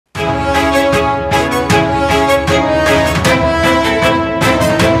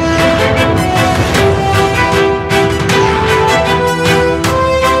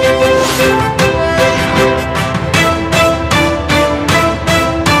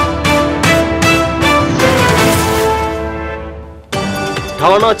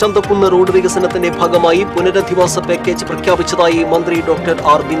Thane Chanthakkunnu road വികസനത്തിന്റെ ഭാഗമായി പുനരധിവാസ പാക്കേജ് പ്രഖ്യാപിച്ചതായി മന്ത്രി ഡോക്ടർ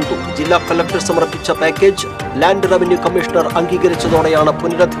ആർ ബിന്ദു. ജില്ലാ കളക്ടർ സമർപ്പിച്ച package land revenue commissioner അംഗീകരിച്ചതോടെയാണ്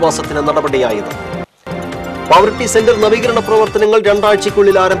പുനരധിവാസത്തിന് നടപടിയായത്. Pavaratti centre നവീകരണ പ്രവർത്തനങ്ങൾ 2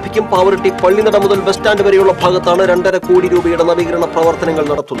 ആഴ്ചയ്ക്കുള്ളിൽ ആരംഭിക്കും. പാവറട്ടി പള്ളിനട മുതൽ ബസ് സ്റ്റാൻഡ് വരെയുള്ള ഭാഗത്താണ് 2.5 കോടി രൂപയുടെ നവീകരണ പ്രവർത്തനങ്ങൾ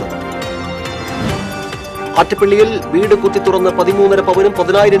നടത്തുന്നത്. ആറ്റപ്പള്ളിയിൽ വീട് കുത്തിത്തുറന്ന് 13.5 പവനും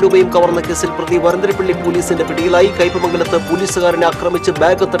 10,000 രൂപയും കവർന്ന കേസിൽ പ്രതി വരന്തരപ്പള്ളി പോലീസിന്റെ പിടിയിലായി. കയ്പമംഗലത്ത് പോലീസുകാരനെ ആക്രമിച്ച്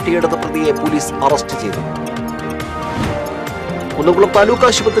ബാഗ് തട്ടിയെടുത്ത പ്രതിയെ പോലീസ് അറസ്റ്റ് ചെയ്തു. കുന്നംകുളം താലൂക്ക്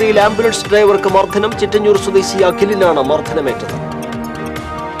ആശുപത്രിയിൽ ആംബുലൻസ് ഡ്രൈവർക്ക് മർദ്ദനം. ചിറ്റഞ്ഞൂർ സ്വദേശി അഖിലിനാണ് മർദ്ദനമേറ്റത്.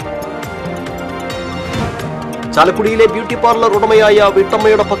 ചാലക്കുടിയിലെ ബ്യൂട്ടി പാർലർ ഉടമയായ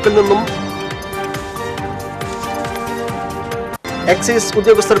വീട്ടമ്മയുടെ പക്കൽ നിന്നും എക്സൈസ്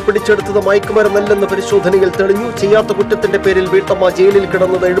ഉദ്യോഗസ്ഥർ പിടിച്ചെടുത്തത് മയക്കുമരുന്നല്ലെന്ന് പരിശോധനയിൽ തെളിഞ്ഞു. ചെയ്യാത്ത കുറ്റത്തിന്റെ പേരിൽ വീട്ടമ്മ ജയിലിൽ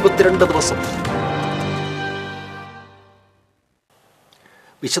കിടന്നത് 72 ദിവസം.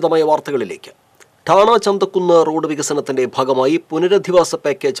 വിശദമായ വാർത്തകളിലേക്ക്. ഠാണ ചന്തക്കുന്ന് റോഡ് വികസനത്തിന്റെ ഭാഗമായി പുനരധിവാസ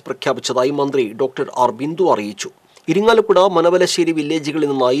പാക്കേജ് പ്രഖ്യാപിച്ചതായി മന്ത്രി ഡോക്ടർ ആർ ബിന്ദു അറിയിച്ചു. ഇരിങ്ങാലക്കുട മനവലശ്ശേരി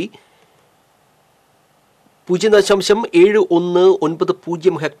വില്ലേജുകളിൽ നിന്നായി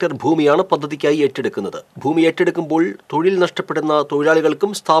 0.7190 ഹെക്ടർ ഭൂമിയാണ് പദ്ധതിക്കായി ഏറ്റെടുക്കുന്നത്. ഭൂമി ഏറ്റെടുക്കുമ്പോൾ തൊഴിൽ നഷ്ടപ്പെടുന്ന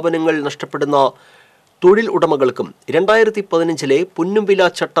തൊഴിലാളികൾക്കും സ്ഥാപനങ്ങൾ നഷ്ടപ്പെടുന്ന തൊഴിൽ ഉടമകൾക്കും 2015 പൊന്നുംവില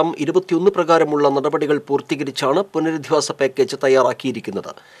ചട്ടം 21 പ്രകാരമുള്ള നടപടികൾ പൂർത്തീകരിച്ചാണ് പുനരധിവാസ പാക്കേജ്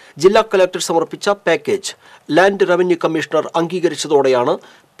തയ്യാറാക്കിയിരിക്കുന്നത്. ജില്ലാ കളക്ടർ സമർപ്പിച്ച package land revenue commissioner അംഗീകരിച്ചതോടെയാണ്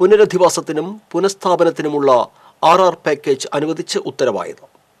പുനരധിവാസത്തിനും പുനഃസ്ഥാപനത്തിനുമുള്ള RR package അനുവദിച്ച് ഉത്തരവായത്.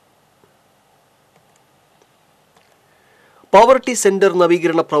 പാവറട്ടി സെന്റർ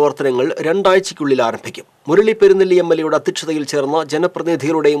നവീകരണ പ്രവർത്തനങ്ങൾ 2 ആഴ്ചയ്ക്കുള്ളിൽ ആരംഭിക്കും. മുരളി പെരുന്നെല്ലി MLA അധ്യക്ഷതയിൽ ചേർന്ന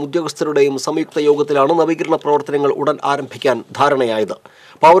ജനപ്രതിനിധികളുടെയും ഉദ്യോഗസ്ഥരുടെയും സംയുക്ത യോഗത്തിലാണ് നവീകരണ പ്രവർത്തനങ്ങൾ ഉടൻ ആരംഭിക്കാൻ ധാരണയായത്.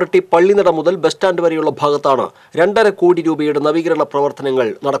 പാവറട്ടി പള്ളിനട മുതൽ ബസ് സ്റ്റാൻഡ് വരെയുള്ള ഭാഗത്താണ് 2.5 കോടി രൂപയുടെ നവീകരണ പ്രവർത്തനങ്ങൾ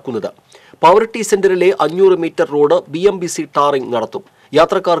നടക്കുന്നത്. പാവറട്ടി സെന്ററിലെ 500 മീറ്റർ റോഡ് BMBC ടാറിംഗ് നടത്തും.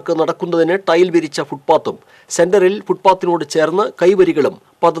 യാത്രക്കാർക്ക് നടക്കുന്നതിന് ടൈൽ വിരിച്ച ഫുട്പാത്തും സെന്ററിൽ ഫുട്പാത്തിനോട് ചേർന്ന് കൈവരികളും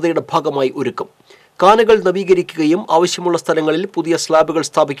പദ്ധതിയുടെ ഭാഗമായി ഒരുക്കും. കാനകൾ നവീകരിക്കുകയും ആവശ്യമുള്ള സ്ഥലങ്ങളിൽ പുതിയ സ്ലാബുകൾ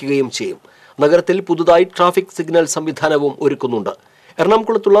സ്ഥാപിക്കുകയും ചെയ്യും. നഗരത്തിൽ പുതുതായി ട്രാഫിക് സിഗ്നൽ സംവിധാനവും ഒരുക്കുന്നുണ്ട്.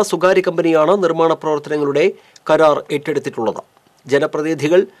 എറണാകുളത്തുള്ള സ്വകാര്യ കമ്പനിയാണ് നിർമ്മാണ പ്രവർത്തനങ്ങളുടെ കരാർ ഏറ്റെടുത്തിട്ടുള്ളത്.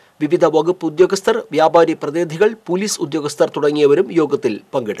 ജനപ്രതിനിധികൾ, വിവിധ വകുപ്പ് ഉദ്യോഗസ്ഥർ, വ്യാപാരി പ്രതിനിധികൾ, പോലീസ് ഉദ്യോഗസ്ഥർ തുടങ്ങിയവരും യോഗത്തിൽ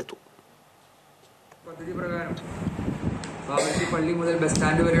പങ്കെടുത്തു. പദ്ധതി പ്രകാരം പാവറട്ടി പള്ളി മുതൽ ബസ്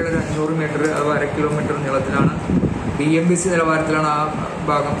സ്റ്റാൻഡ് വരെയുള്ള 500 മീറ്റർ അഥവാ 1/2 കിലോമീറ്റർ നീളത്തിലാണ് BMBC നിലവാരത്തിലാണ് ആ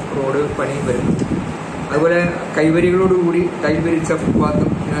ഭാഗം റോഡ് പണി വരുന്നത്. അതുപോലെ കൈവരികളോടുകൂടി ടൈൽ വിരിച്ച ഫുട്പാത്തും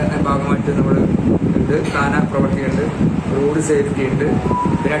ഭാഗമായിട്ട് നമ്മൾ ഉണ്ട്. കാന പ്രവർത്തിയുണ്ട്, റോഡ് സേഫ്റ്റി ഉണ്ട്,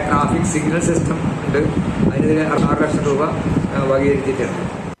 പിന്നെ ട്രാഫിക് സിഗ്നൽ സിസ്റ്റം ഉണ്ട്. അതിന് 6 ലക്ഷം രൂപ വകയിരുത്തിയിട്ടുണ്ട്.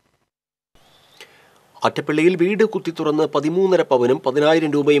 ആറ്റപ്പള്ളിയിൽ വീട് കുത്തിത്തുറന്ന് 13.5 പവനും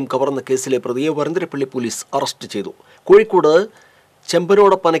 10,000 രൂപയും കവർന്ന കേസിലെ പ്രതിയെ വരന്തരപ്പള്ളി പോലീസ് അറസ്റ്റ് ചെയ്തു. കോഴിക്കോട്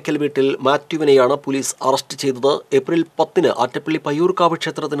ചെമ്പനോടപ്പനക്കൽ വീട്ടിൽ മാത്യുവിനെയാണ് പോലീസ് അറസ്റ്റ് ചെയ്തത്. ഏപ്രിൽ 10 ആറ്റപ്പള്ളി പയ്യൂർക്കാവ്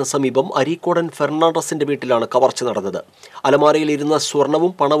ക്ഷേത്രത്തിന് സമീപം അരീക്കോടൻ ഫെർണാണ്ടസിന്റെ വീട്ടിലാണ് കവർച്ച നടന്നത്. അലമാരയിൽ ഇരുന്ന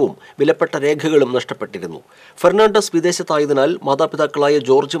സ്വർണവും പണവും വിലപ്പെട്ട രേഖകളും നഷ്ടപ്പെട്ടിരുന്നു. ഫെർണാണ്ടസ് വിദേശത്തായതിനാൽ മാതാപിതാക്കളായ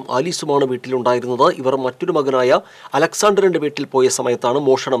ജോർജും ആലീസുമാണ് വീട്ടിലുണ്ടായിരുന്നത്. ഇവർ മറ്റൊരു മകനായ അലക്സാണ്ടറിന്റെ വീട്ടിൽ പോയ സമയത്താണ്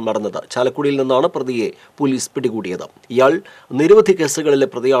മോഷണം നടന്നത്. ചാലക്കുടിയിൽ നിന്നാണ് പ്രതിയെ പോലീസ് പിടികൂടിയത്. ഇയാൾ നിരവധി കേസുകളിലെ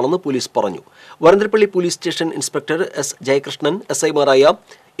പ്രതിയാണെന്ന് പോലീസ് പറഞ്ഞു. Varantharappilly police station inspector S. Jayakrishnan, SI-മാരായ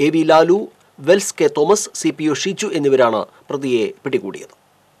AV Lalu, Wells K. Thomas, CPO Shiju എന്നിവരാണ് പ്രതിയെ പിടികൂടിയത്.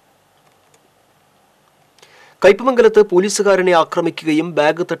 കയ്പമംഗലത്ത് പോലീസുകാരനെ ആക്രമിക്കുകയും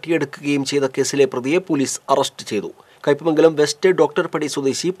ബാഗ് തട്ടിയെടുക്കുകയും ചെയ്ത കേസിലെ പ്രതിയെ പോലീസ് അറസ്റ്റ് ചെയ്തു. കയ്പമംഗലം വെസ്റ്റ് ഡോക്ടർപടി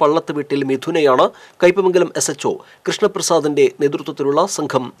സ്വദേശി പള്ളത്ത് വീട്ടിൽ മിഥുനെയാണ് കയ്പമംഗലം SHO കൃഷ്ണപ്രസാദിന്റെ നേതൃത്വത്തിലുള്ള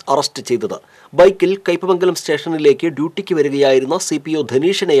സംഘം അറസ്റ്റ് ചെയ്തത്. ബൈക്കിൽ കയ്പമംഗലം സ്റ്റേഷനിലേക്ക് ഡ്യൂട്ടിക്ക് വരികയായിരുന്ന CPO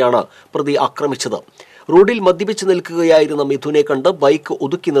ധനീഷിനെയാണ് പ്രതി ആക്രമിച്ചത്. റോഡിൽ മദ്യപിച്ച് നിൽക്കുകയായിരുന്ന മിഥുനെ കണ്ട് ബൈക്ക്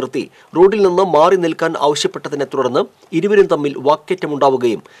ഒതുക്കി നിർത്തി റോഡിൽ നിന്ന് മാറി നിൽക്കാൻ ആവശ്യപ്പെട്ടതിനെ തുടർന്ന് ഇരുവരും തമ്മിൽ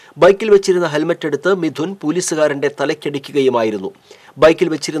വാക്കേറ്റമുണ്ടാവുകയും ബൈക്കിൽ വെച്ചിരുന്ന ഹെൽമറ്റ് എടുത്ത് മിഥുൻ പോലീസുകാരന്റെ തലയ്ക്കടിക്കുകയുമായിരുന്നു. ബൈക്കിൽ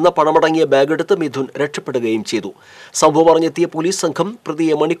വെച്ചിരുന്ന പണമടങ്ങിയ ബാഗെടുത്ത് മിഥുൻ രക്ഷപ്പെടുകയും ചെയ്തു. സംഭവം അറിഞ്ഞെത്തിയ പോലീസ് സംഘം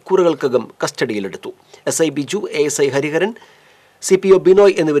പ്രതിയെ മണിക്കൂറുകൾക്കകം കസ്റ്റഡിയിലെടുത്തു. SI Biju, ASI Hariharan, CPO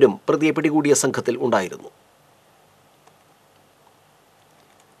Binoy എന്നിവരും പ്രതിയെ പിടികൂടിയ സംഘത്തിൽ ഉണ്ടായിരുന്നു.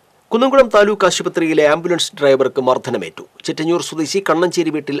 കുന്നംകുളം താലൂക്ക് ആശുപത്രിയിലെ ആംബുലൻസ് ഡ്രൈവർക്ക് മർദ്ദനമേറ്റു. ചിറ്റഞ്ഞൂർ സ്വദേശി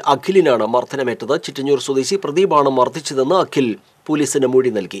കണ്ണഞ്ചേരി വീട്ടിൽ അഖിലിനാണ് മർദ്ദനമേറ്റത്. ചിറ്റഞ്ഞൂർ സ്വദേശി പ്രദീപാണ് മർദ്ദിച്ചതെന്ന് അഖിൽ പോലീസിന്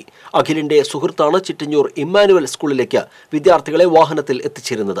മൊഴി നൽകി. അഖിലിന്റെ സുഹൃത്താണ് ചിറ്റഞ്ഞൂർ ഇമ്മാനുവൽ സ്കൂളിലേക്ക് വിദ്യാർത്ഥികളെ വാഹനത്തിൽ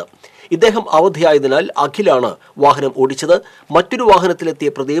എത്തിച്ചിരുന്നത്. ഇദ്ദേഹം അവധിയായതിനാൽ അഖിലാണ് വാഹനം ഓടിച്ചത്. മറ്റൊരു വാഹനത്തിലെത്തിയ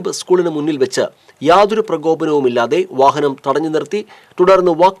പ്രദീപ് സ്കൂളിന് മുന്നിൽ വെച്ച് യാതൊരു പ്രകോപനവുമില്ലാതെ വാഹനം തടഞ്ഞു നിർത്തി.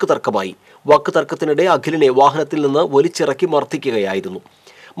 തുടർന്ന് വാക്കുതർക്കമായി. വാക്കുതർക്കത്തിനിടെ അഖിലിനെ വാഹനത്തിൽ നിന്ന് വലിച്ചിറക്കി മർദ്ദിക്കുകയായിരുന്നു.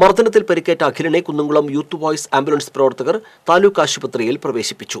 മർദ്ദനത്തിൽ പരിക്കേറ്റ അഖിലിനെ കുന്നംകുളം യൂത്ത് വോയ്സ് ആംബുലൻസ് പ്രവർത്തകർ താലൂക്ക് ആശുപത്രിയിൽ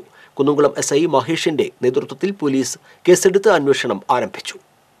പ്രവേശിപ്പിച്ചു. കുന്നംകുളം SI മഹേഷിന്റെ നേതൃത്വത്തിൽ പോലീസ് കേസെടുത്ത് അന്വേഷണം ആരംഭിച്ചു.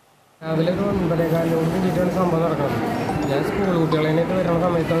 രാവിലെ ഒരു 9:15 സംഭവം നടക്കണം. ഞാൻ സ്കൂൾ കുട്ടികളായിട്ട് വരുന്ന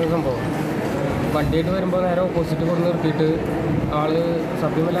സമയത്താണ് സംഭവം. വണ്ടിയായിട്ട് വരുമ്പോൾ നേരെ ഓപ്പോസിറ്റ് കൊണ്ട് നിർത്തിയിട്ട് ആള്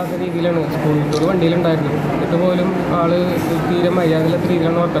സത്യമല്ലാത്ത രീതിയിലാണ് സ്കൂളിൽ ഒരു വണ്ടിയിലുണ്ടായിരുന്നു. എന്നിട്ട് പോലും ആള് തീരെ മര്യാദയില്ലാത്ത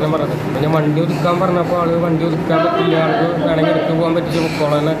രീതിയിലാണ് വർത്തമാനം പറഞ്ഞത്. അപ്പോൾ ഞാൻ വണ്ടി ഒതുക്കാൻ പറഞ്ഞപ്പോൾ ആള് വണ്ടി ഒതുക്കാൻ പറ്റില്ല, ആൾക്ക് വേണമെങ്കിൽ എടുത്തു പോകാൻ പറ്റിച്ച്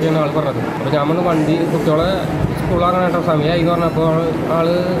പൊക്കോളാനൊക്കെയാണ് ആൾ പറഞ്ഞത്. അപ്പോൾ ഞാൻ വന്ന് വണ്ടി കുട്ടികളെ സ്കൂളാകണം കേട്ടോ സമയമായി എന്ന് പറഞ്ഞപ്പോൾ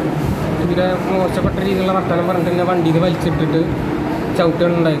ആള് തീരെ മോശപ്പെട്ട രീതിയിലുള്ള വർത്തമാനം പറഞ്ഞിട്ട് തന്നെ വണ്ടിയിൽ വലിച്ചിട്ടിട്ട്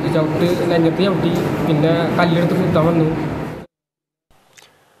ചവിട്ടുണ്ടായി. ചവിട്ട് നെഞ്ഞത്ത് ചവിട്ടി, പിന്നെ കല്ലെടുത്ത് കുത്താൻ വന്നു.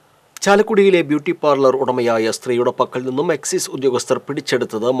 ചാലക്കുടിയിലെ ബ്യൂട്ടി പാർലർ ഉടമയായ സ്ത്രീയുടെ പക്കൽ നിന്നും എക്സൈസ് ഉദ്യോഗസ്ഥർ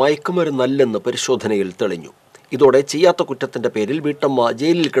പിടിച്ചെടുത്തത് മയക്കുമരുന്നല്ലെന്ന് പരിശോധനയിൽ തെളിഞ്ഞു. ഇതോടെ ചെയ്യാത്ത കുറ്റത്തിന്റെ പേരിൽ വീട്ടമ്മ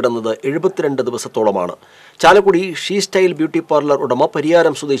ജയിലിൽ കിടന്നത് 72 ദിവസത്തോളമാണ്. Chalakudy she style beauty parlour ഉടമ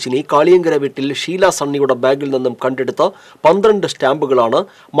പരിയാരം സ്വദേശിനി കാളിയങ്കര വീട്ടിൽ ഷീല സണ്ണിയുടെ ബാഗിൽ നിന്നും കണ്ടെടുത്ത 12 സ്റ്റാമ്പുകളാണ്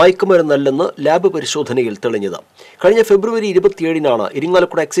മയക്കുമരുന്നല്ലെന്ന് ലാബ് പരിശോധനയിൽ തെളിഞ്ഞത്. കഴിഞ്ഞ ഫെബ്രുവരി 27-നാണ്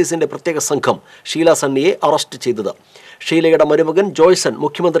ഇരിങ്ങാലക്കുട എക്സൈസിന്റെ പ്രത്യേക സംഘം ഷീല സണ്ണിയെ അറസ്റ്റ് ചെയ്തത്. ഷീലയുടെ മരുമകൻ ജോയ്സൺ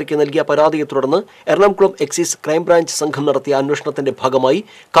മുഖ്യമന്ത്രിക്ക് നൽകിയ പരാതിയെ തുടർന്ന് എറണാകുളം എക്സൈസ് ക്രൈംബ്രാഞ്ച് സംഘം നടത്തിയ അന്വേഷണത്തിന്റെ ഭാഗമായി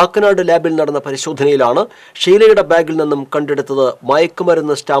കാക്കനാട് ലാബിൽ നടന്ന പരിശോധനയിലാണ് ഷീലയുടെ ബാഗിൽ നിന്നും കണ്ടെടുത്തത്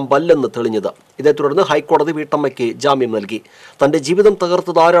മയക്കുമരുന്ന് സ്റ്റാമ്പ് അല്ലെന്ന് തെളിഞ്ഞത്. ഇതേ തുടർന്ന് ഹൈക്കോടതി വീട്ടമ്മയ്ക്ക് ജാമ്യം നൽകി. തന്റെ ജീവിതം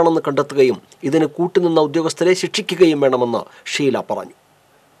തകർത്തത് ആരാണെന്ന് കണ്ടെത്തുകയും ഇതിന് കൂട്ടുനിന്ന ഉദ്യോഗസ്ഥരെ ശിക്ഷിക്കുകയും വേണമെന്ന് ഷീല പറഞ്ഞു.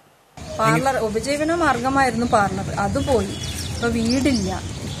 പാർലർ ഉപജീവന മാർഗമായിരുന്നു പാർലർ, അത് പോയി. ഇപ്പൊ വീടില്ല,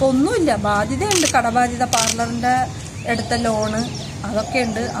 ഇപ്പൊ ഒന്നുമില്ല. ബാധ്യതയുണ്ട്, കടബാധ്യത, പാർലറിന്റെ എടുത്ത ലോണ് അതൊക്കെ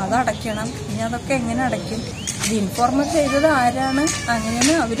ഉണ്ട്, അത് അടയ്ക്കണം. ഇനി അതൊക്കെ എങ്ങനെ അടയ്ക്കും? ഇത് ഇൻഫോർമർ ചെയ്തത് ആരാണ്,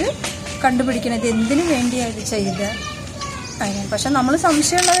 അങ്ങനെയാണ് അവര് കണ്ടുപിടിക്കുന്നത്. എന്തിനു വേണ്ടിയാണ് ഇത് ചെയ്ത് അങ്ങനെ. പക്ഷെ നമ്മൾ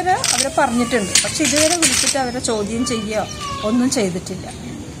സംശയമുള്ളവര് അവരെ പറഞ്ഞിട്ടുണ്ട്. പക്ഷെ ഇതുവരെ വിളിച്ചിട്ട് അവരെ ചോദ്യം ചെയ്യുകയോ ഒന്നും ചെയ്തിട്ടില്ല.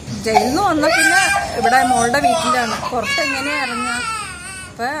 ജയിലിൽ നിന്ന് വന്ന പിന്നെ ഇവിടെ മോളുടെ വീട്ടിലാണ്. പുറത്തെങ്ങനെ ഇറങ്ങ?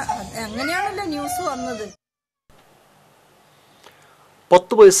 അപ്പൊ അങ്ങനെയാണല്ലോ ന്യൂസ് വന്നത്.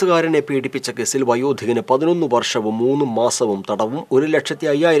 10 വയസ്സുകാരനെ പീഡിപ്പിച്ച കേസിൽ വയോധികന് 11 വർഷവും 3 മാസവും തടവും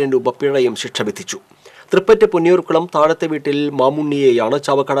 1,05,000 രൂപ പിഴയും ശിക്ഷ വിധിച്ചു. തൃപ്പറ്റ് പൊന്നിയൂർക്കുളം താഴത്തെ വീട്ടിൽ മാമുണ്ണിയെയാണ്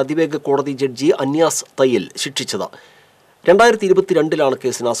ചാവക്കാട് അതിവേഗ കോടതി ജഡ്ജി അന്യാസ് തയ്യിൽ ശിക്ഷിച്ചത്. 2022-ലാണ്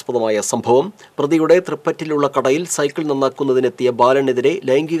കേസിനാസ്പദമായ സംഭവം. പ്രതിയുടെ തൃപ്പറ്റിലുള്ള കടയിൽ സൈക്കിൾ നന്നാക്കുന്നതിനെത്തിയ ബാലനെതിരെ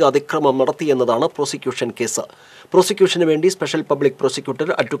ലൈംഗിക അതിക്രമം നടത്തിയെന്നതാണ് പ്രോസിക്യൂഷൻ കേസ്. പ്രോസിക്യൂഷന് വേണ്ടി special public prosecutor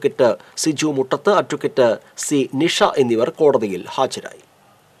advocate Siju മുട്ടത്ത്, അഡ്വക്കേറ്റ് സി നിഷ എന്നിവർ കോടതിയിൽ ഹാജരായി.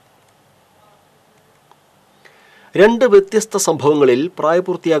 2 വ്യത്യസ്ത സംഭവങ്ങളിൽ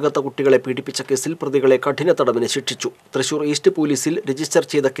പ്രായപൂർത്തിയാകാത്ത കുട്ടികളെ പീഡിപ്പിച്ച കേസിൽ പ്രതികളെ കഠിന തടവിന് ശിക്ഷിച്ചു. തൃശൂർ ഈസ്റ്റ് പോലീസിൽ രജിസ്റ്റർ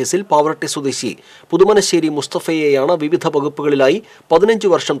ചെയ്ത കേസിൽ പാവറട്ടി സ്വദേശി പുതുമനശ്ശേരി മുസ്തഫയെയാണ് വിവിധ വകുപ്പുകളിലായി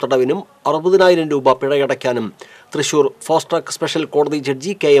 15 വർഷം തടവിനും 60,000 രൂപ പിഴയടയ്ക്കാനും തൃശൂർ ഫാസ്റ്റ് ട്രാക്ക് സ്പെഷ്യൽ കോടതി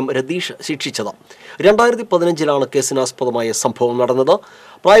ജഡ്ജി KM രതീഷ് ശിക്ഷിച്ചത്. 2015-ലാണ് കേസിനാസ്പദമായ സംഭവം നടന്നത്.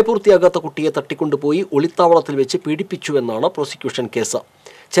 പ്രായപൂർത്തിയാകാത്ത കുട്ടിയെ തട്ടിക്കൊണ്ടുപോയി ഒളിത്താവളത്തിൽ വെച്ച് പീഡിപ്പിച്ചുവെന്നാണ് prosecution case.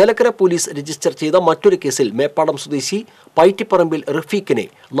 Chelakkara police register ചെയ്ത മറ്റൊരു കേസിൽ മേപ്പാടം സ്വദേശി പൈറ്റിപ്പറമ്പിൽ റഫീഖിനെ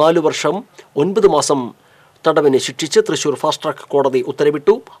 4 വർഷം 9 മാസം തടവിന് ശിക്ഷിച്ച് തൃശൂർ ഫാസ്റ്റ് ട്രാക്ക് കോടതി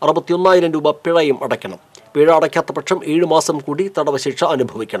ഉത്തരവിട്ടു. 61,000 രൂപ പിഴയും അടയ്ക്കണം. പിഴ അടയ്ക്കാത്ത പക്ഷം 7 മാസം കൂടി തടവ് ശിക്ഷ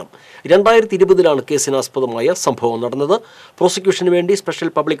അനുഭവിക്കണം. 2020-ലാണ് കേസിനാസ്പദമായ സംഭവം നടന്നത്. പ്രോസിക്യൂഷന് വേണ്ടി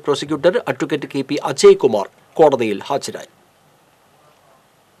special public prosecutor advocate KP Ajay Kumar കോടതിയിൽ ഹാജരായി.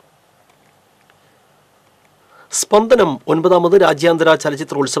 സ്പന്ദനം 9ാമത് രാജ്യാന്തര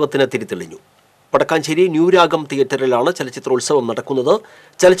ചലച്ചിത്രോത്സവത്തിന് തിരിതെളിഞ്ഞു. വടക്കാഞ്ചേരി ന്യൂരാഗം തിയേറ്ററിലാണ് ചലച്ചിത്രോത്സവം നടക്കുന്നത്.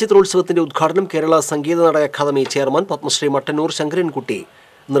 ചലച്ചിത്രോത്സവത്തിന്റെ ഉദ്ഘാടനം കേരള സംഗീത നാടക അക്കാദമി ചെയർമാൻ പത്മശ്രീ മട്ടന്നൂർ ശങ്കരൻകുട്ടി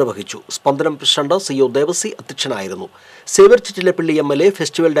നിർവഹിച്ചു. സ്പന്ദനം പ്രസിഡന്റ് CO ദേവസി അധ്യക്ഷനായിരുന്നു. സേവ്യർ ചിറ്റിലപ്പള്ളി MLA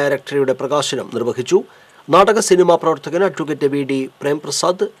ഫെസ്റ്റിവൽ ഡയറക്ടറുടെ പ്രകാശനം നിർവഹിച്ചു. നാടക സിനിമാ പ്രവർത്തകൻ advocate VD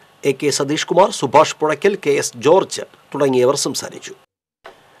Prem Prasad, AK Satheesh Kumar, Subhash Puzhakkal, KS George തുടങ്ങിയവർ സംസാരിച്ചു.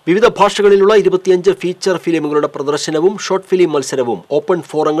 വിവിധ ഭാഷകളിലുള്ള 25 ഫീച്ചർ ഫിലിമുകളുടെ പ്രദർശനവും ഷോർട്ട് ഫിലിം മത്സരവും ഓപ്പൺ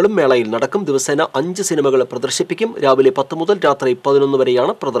ഫോറങ്ങളും മേളയിൽ നടക്കും. ദിവസേന 5 സിനിമകൾ പ്രദർശിപ്പിക്കും. രാവിലെ 10 മുതൽ രാത്രി 11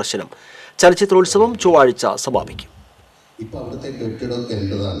 വരെയാണ് പ്രദർശനം. ചലച്ചിത്രോത്സവം ചൊവ്വാഴ്ച സമാപിക്കും. ഇപ്പം അവിടുത്തെ കെട്ടിടമൊക്കെ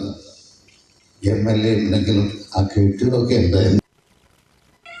എൻ്റെതാണ്. MLA ഉണ്ടെങ്കിലും ആ കെട്ടിടമൊക്കെ എന്തായാലും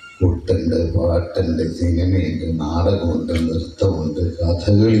കൊട്ടുണ്ട്, പാട്ടുണ്ട്, സിനിമയുണ്ട്, നാടകമുണ്ട്, നൃത്തമുണ്ട്,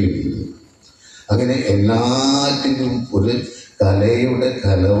 കഥകളിയുണ്ട്. അങ്ങനെ എല്ലാറ്റിനും ഒരു കലയുടെ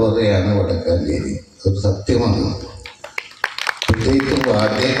കലവറയാണ് വടക്കാഞ്ചേരി. അത് സത്യമാണ്. പ്രത്യേകിച്ചും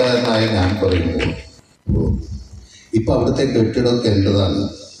വാദ്യക്കാരനായി ഞാൻ പറയുമ്പോൾ ഇപ്പം അവിടുത്തെ കെട്ടിടമൊക്കെ എൻ്റെതാണ്.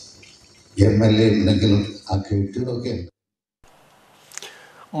 MLA ഉണ്ടെങ്കിലും ആ കെട്ടിടമൊക്കെ ഉണ്ട്.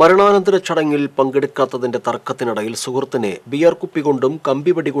 മരണാനന്തര ചടങ്ങിൽ പങ്കെടുക്കാത്തതിന്റെ തർക്കത്തിനിടയിൽ സുഹൃത്തിനെ ബിയർ കുപ്പി കൊണ്ടും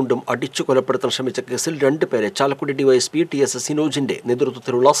കമ്പിവടി കൊണ്ടും അടിച്ചു കൊലപ്പെടുത്താൻ ശ്രമിച്ച കേസിൽ 2 പേരെ ചാലക്കുടി ഡിവൈഎസ്പി TS സിനോജിന്റെ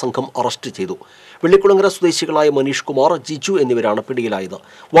നേതൃത്വത്തിലുള്ള സംഘം അറസ്റ്റ് ചെയ്തു. വെള്ളിക്കുളങ്ങര സ്വദേശികളായ മനീഷ് കുമാർ, ജിജു എന്നിവരാണ് പിടിയിലായത്.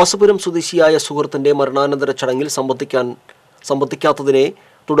 വാസുപുരം സ്വദേശിയായ സുഹൃത്തിന്റെ മരണാനന്തര ചടങ്ങിൽ സംബന്ധിക്കാത്തതിനെ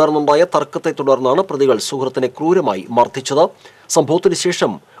തുടർന്നുണ്ടായ തർക്കത്തെ തുടർന്നാണ് പ്രതികൾ സുഹൃത്തിനെ ക്രൂരമായി മർദ്ദിച്ചത്. സംഭവത്തിന്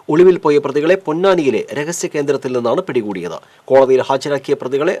ശേഷം ഒളിവിൽ പോയ പ്രതികളെ പൊന്നാനിയിലെ രഹസ്യ കേന്ദ്രത്തിൽ നിന്നാണ് പിടികൂടിയത്. കോടതിയിൽ ഹാജരാക്കിയ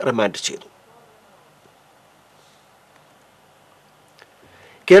പ്രതികളെ റിമാൻഡ് ചെയ്തു.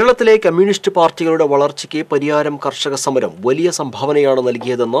 കേരളത്തിലെ കമ്മ്യൂണിസ്റ്റ് പാർട്ടികളുടെ വളർച്ചയ്ക്ക് പരിയാരം കർഷക സമരം വലിയ സംഭാവനയാണ്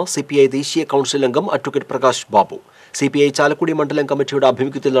നൽകിയതെന്ന് CPI ദേശീയ കൗൺസിൽ അംഗം അഡ്വക്കേറ്റ് പ്രകാശ് ബാബു. CPI ചാലക്കുടി മണ്ഡലം കമ്മിറ്റിയുടെ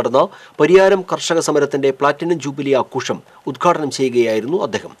ആഭിമുഖ്യത്തിൽ നടന്ന പരിയാരം കർഷക സമരത്തിന്റെ പ്ലാറ്റിനം ജൂബിലി ആഘോഷം ഉദ്ഘാടനം ചെയ്യുകയായിരുന്നു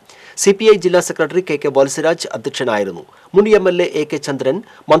അദ്ദേഹം. CPI ജില്ലാ സെക്രട്ടറി KK വത്സരാജ് അധ്യക്ഷനായിരുന്നു. മുൻ MLA AK ചന്ദ്രൻ,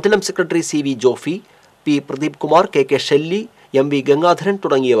 മണ്ഡലം secretary CV Jofi, P Pradeep Kumar, KK Shelly, MV Gangadharan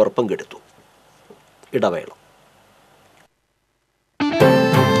തുടങ്ങിയവർ പങ്കെടുത്തു. ഇടവേള.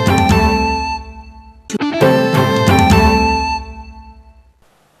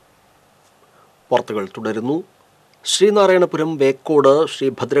 വാർത്തകൾ തുടരുന്നു. ശ്രീനാരായണപുരം വേക്കോട് ശ്രീ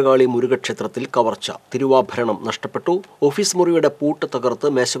ഭദ്രകാളി മുരുകക്ഷേത്രത്തിൽ കവർച്ച. തിരുവാഭരണം നഷ്ടപ്പെട്ടു. ഓഫീസ് മുറിയുടെ പൂട്ട് തകർത്ത്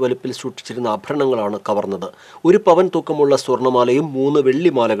മേശവലിപ്പിൽ സൂക്ഷിച്ചിരുന്ന ആഭരണങ്ങളാണ് കവർന്നത്. 1 പവൻ തൂക്കമുള്ള സ്വർണ്ണമാലയും 3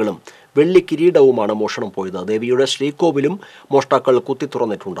 വെള്ളിമാലകളും വെള്ളി കിരീടവുമാണ് മോഷണം പോയത്. ദേവിയുടെ ശ്രീകോവിലും മോഷ്ടാക്കൾ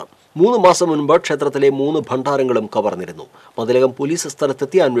കുത്തിത്തുറന്നിട്ടുണ്ട്. 3 മാസം മുൻപ് ക്ഷേത്രത്തിലെ 3 ഭണ്ഡാരങ്ങളും കവർന്നിരുന്നു. മതിലകം പോലീസ്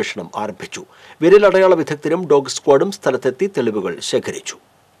സ്ഥലത്തെത്തി അന്വേഷണം ആരംഭിച്ചു. വിരലടയാള വിദഗ്ധരും ഡോഗ് സ്ക്വാഡും സ്ഥലത്തെത്തി തെളിവുകൾ ശേഖരിച്ചു.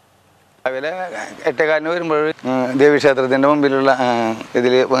 രാവിലെ 8:15 വരുമ്പോൾ ദേവീക്ഷേത്രത്തിൻ്റെ മുമ്പിലുള്ള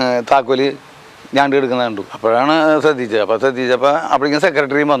ഇതിൽ താക്കോല് ഞാണ്ട് എടുക്കുന്നത് കണ്ടു. അപ്പോഴാണ് ശ്രദ്ധിച്ചത്. അപ്പോൾ ശ്രദ്ധിച്ചപ്പോൾ അപ്പോഴേക്കും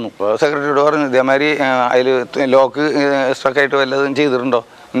സെക്രട്ടറിയും വന്നു. അപ്പോൾ സെക്രട്ടറിയോട് പറഞ്ഞു, ഇതേമാതിരി അതിൽ ലോക്ക് സ്ട്രക്കായിട്ട് വല്ലതും ചെയ്തിട്ടുണ്ടോ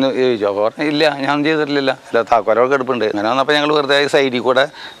എന്ന് ചോദിച്ചു. അപ്പോൾ പറഞ്ഞു, ഇല്ല, ഞാൻ ചെയ്തിട്ടില്ല, അല്ല താക്കോലൊക്കെ എടുപ്പുണ്ട്. അങ്ങനെ വന്നപ്പോൾ ഞങ്ങൾ വെറുതെ സൈഡിൽ കൂടെ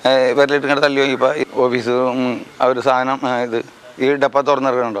വിരലിട്ട് ഇങ്ങനെ തല്ലി നോക്കിയപ്പോൾ ഓഫീസ് ആ ഒരു സാധനം ഇത് ഈ ഡപ്പ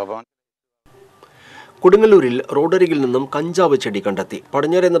തുറന്നിറക്കുന്നുണ്ടോ. അപ്പോൾ കൊടുങ്ങല്ലൂരിൽ റോഡരികിൽ നിന്നും കഞ്ചാവ് ചെടി കണ്ടെത്തി.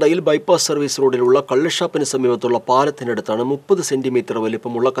 പടിഞ്ഞാറേനടയിൽ ബൈപ്പാസ് സർവീസ് റോഡിലുള്ള കള്ളുഷാപ്പിന് സമീപത്തുള്ള പാലത്തിനടുത്താണ് 30 സെന്റിമീറ്റർ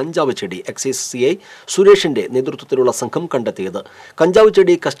വലിപ്പമുള്ള കഞ്ചാവ് ചെടി എക്സൈസ് CI സുരേഷിന്റെ നേതൃത്വത്തിലുള്ള സംഘം കണ്ടെത്തിയത്. കഞ്ചാവ്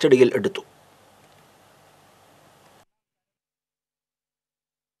ചെടി കസ്റ്റഡിയിൽ എടുത്തു.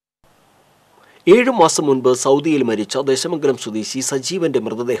 ഏഴു മാസം മുൻപ് സൗദിയിൽ മരിച്ച ദേശമംഗലം സ്വദേശി സജീവന്റെ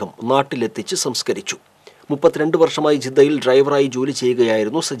മൃതദേഹം നാട്ടിലെത്തിച്ച് സംസ്കരിച്ചു. 32 വർഷമായി ജിദ്ദയിൽ ഡ്രൈവറായി ജോലി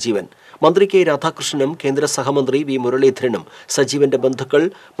ചെയ്യുകയായിരുന്നു സജീവൻ. മന്ത്രി K രാധാകൃഷ്ണനും കേന്ദ്ര സഹമന്ത്രി V മുരളീധരനും സജീവന്റെ ബന്ധുക്കൾ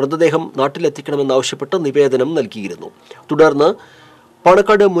മൃതദേഹം നാട്ടിലെത്തിക്കണമെന്നാവശ്യപ്പെട്ട് നിവേദനം നൽകിയിരുന്നു. തുടർന്ന്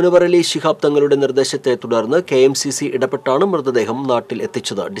പാണക്കാട് മുനവറലി ശിഹാബ് തങ്ങളുടെ നിർദ്ദേശത്തെ തുടർന്ന് KMCC ഇടപെട്ടാണ് മൃതദേഹം നാട്ടിൽ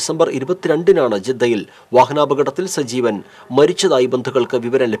എത്തിച്ചത്. ഡിസംബർ 22-നാണ് ജിദ്ദയിൽ വാഹനാപകടത്തിൽ സജീവൻ മരിച്ചതായി ബന്ധുക്കൾക്ക്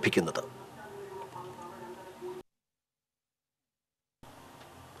വിവരം ലഭിക്കുന്നത്.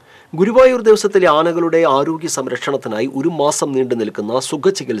 ഗുരുവായൂർ ദേവസ്വത്തിലെ ആനകളുടെ ആരോഗ്യ സംരക്ഷണത്തിനായി 1 മാസം നീണ്ടു നിൽക്കുന്ന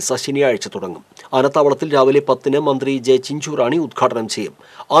സുഖചികിത്സ ശനിയാഴ്ച തുടങ്ങും. ആനത്താവളത്തിൽ രാവിലെ 10-ന് മന്ത്രി J ചിഞ്ചുറാണി ഉദ്ഘാടനം ചെയ്യും.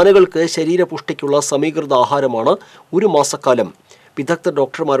 ആനകൾക്ക് ശരീരപുഷ്ടിക്കുള്ള സമീകൃത ആഹാരമാണ് 1 മാസക്കാലം വിദഗ്ധ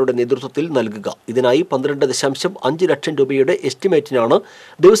ഡോക്ടർമാരുടെ നേതൃത്വത്തിൽ നൽകുക. ഇതിനായി 12.5 ലക്ഷം രൂപയുടെ എസ്റ്റിമേറ്റിനാണ്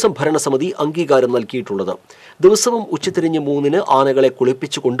ദേവസ്വം ഭരണസമിതി അംഗീകാരം നൽകിയിട്ടുള്ളത്. ദിവസവും ഉച്ചതിരിഞ്ഞ് 3-ന് ആനകളെ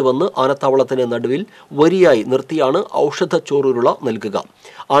കുളിപ്പിച്ചു കൊണ്ടുവന്ന് ആനത്താവളത്തിന് നടുവിൽ വരിയായി നിർത്തിയാണ് ഔഷധ ചോറുരുള നൽകുക.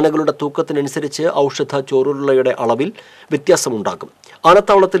 ആനകളുടെ തൂക്കത്തിനനുസരിച്ച് ഔഷധ ചോറുരുളയുടെ അളവിൽ വ്യത്യാസമുണ്ടാകും.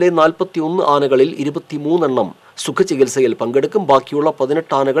 ആനത്താവളത്തിലെ 41 ആനകളിൽ 23 എണ്ണം സുഖചികിത്സയിൽ പങ്കെടുക്കും. ബാക്കിയുള്ള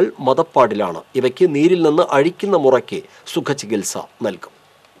 18 ആനകൾ മതപ്പാടിലാണ്. ഇവയ്ക്ക് നീരിൽ നിന്ന് അഴിക്കുന്ന മുറയ്ക്ക് സുഖചികിത്സ നൽകും.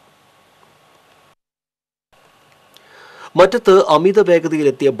 മറ്റത്ത് അമിത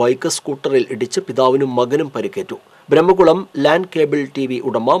വേഗതയിലെത്തിയ ബൈക്ക് സ്കൂട്ടറിൽ ഇടിച്ച് പിതാവിനും മകനും പരിക്കേറ്റു. ബ്രഹ്മകുളം ലാൻഡ് കേബിൾ TV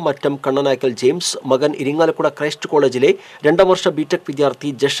ഉടമ മറ്റം കണ്ണനായ്ക്കൽ ജെയിംസ്, മകൻ ഇരിങ്ങാലക്കുട ക്രൈസ്റ്റ് കോളേജിലെ 2ാം വർഷ BTech വിദ്യാർത്ഥി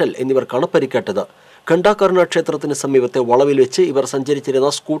ജഷൽ എന്നിവർക്കാണ് പരിക്കേറ്റത്. ഖണ്ഡാകർണ ക്ഷേത്രത്തിന് സമീപത്തെ വളവിൽ വെച്ച് ഇവർ സഞ്ചരിച്ചിരുന്ന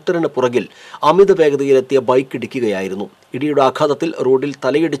സ്കൂട്ടറിന് പുറകിൽ അമിത വേഗതയിലെത്തിയ ബൈക്ക് ഇടിക്കുകയായിരുന്നു. ഇടിയുടെ ആഘാതത്തിൽ റോഡിൽ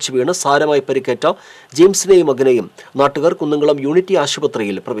തലയിടിച്ചു വീണ് സാരമായി പരിക്കേറ്റ ജെയിംസിനെയും മകനെയും നാട്ടുകാർ കുന്നംകുളം യൂണിറ്റി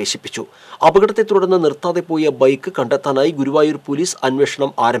ആശുപത്രിയിൽ പ്രവേശിപ്പിച്ചു. അപകടത്തെ തുടർന്ന് നിർത്താതെ പോയ ബൈക്ക് കണ്ടെത്താനായി ഗുരുവായൂർ പോലീസ്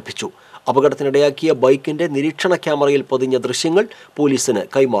അന്വേഷണം ആരംഭിച്ചു. അപകടത്തിനിടയാക്കിയ ബൈക്കിന്റെ നിരീക്ഷണ ക്യാമറയിൽ പതിഞ്ഞ ദൃശ്യങ്ങൾ പോലീസിന്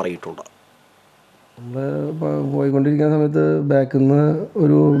കൈമാറിയിട്ടുണ്ട്. പോയിക്കൊണ്ടിരിക്കുന്ന സമയത്ത് ബാക്കിൽ നിന്ന്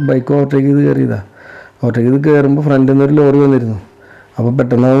ഒരു ബൈക്ക് ഓവർടേക്ക് ചെയ്ത് കയറിയതാണ്. ഓവർടേക്ക് ചെയ്ത് കയറുമ്പോൾ ഫ്രണ്ടിൽ നിന്ന് ഒരു ലോറി വന്നിരുന്നു. അപ്പോൾ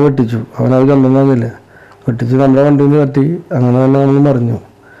പെട്ടെന്ന് അവൻ വെട്ടിച്ചു. അവനത് കണ്ടെന്നില്ല. വെട്ടിച്ച് നമ്മുടെ വണ്ടിയിൽ നിന്ന് തട്ടി. അങ്ങനെ തന്നെ നമ്മൾ മറിഞ്ഞു.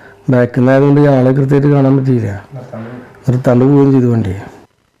 ബാക്കിൽ നിന്നായതുകൊണ്ട് ഇയാളെ കൃത്യമായിട്ട് കാണാൻ പറ്റിയില്ല. നിർത്താണ്ട് പോവുകയും ചെയ്തു വണ്ടി.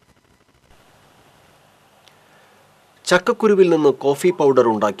 ചക്കക്കുരുവിൽ നിന്ന് കോഫി പൗഡർ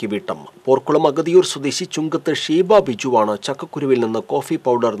ഉണ്ടാക്കി വീട്ടമ്മ. പോർക്കുളം അഗതിയൂർ സ്വദേശി ചുങ്കത്ത് ഷീബ ബിജുവാണ് ചക്കക്കുരുവിൽ നിന്ന് കോഫി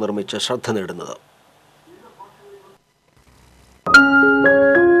പൗഡർ നിർമ്മിച്ച് ശ്രദ്ധ നേടുന്നത്.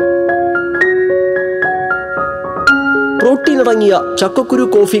 പ്രോട്ടീൻ അടങ്ങിയ ചക്കക്കുരു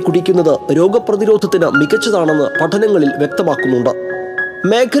കോഫി കുടിക്കുന്നത് രോഗപ്രതിരോധത്തിന് മികച്ചതാണെന്ന് പഠനങ്ങളിൽ വ്യക്തമാക്കുന്നുണ്ട്.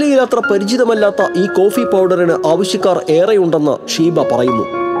 മേഖലയിൽ അത്ര പരിചിതമല്ലാത്ത ഈ കോഫി പൗഡറിന് ആവശ്യക്കാർ ഏറെയുണ്ടെന്ന് ഷീബ പറയുന്നു.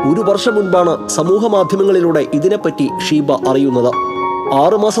 1 വർഷം മുൻപാണ് സമൂഹ മാധ്യമങ്ങളിലൂടെ ഇതിനെപ്പറ്റി ഷീബ അറിയുന്നത്.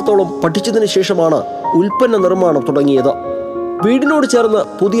 6 മാസത്തോളം പഠിച്ചതിന് ശേഷമാണ് ഉൽപ്പന്ന നിർമ്മാണം തുടങ്ങിയത്. വീടിനോട് ചേർന്ന്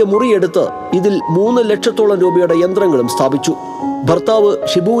പുതിയ മുറിയെടുത്ത് ഇതിൽ 3 ലക്ഷത്തോളം രൂപയുടെ യന്ത്രങ്ങളും സ്ഥാപിച്ചു. ഭർത്താവ്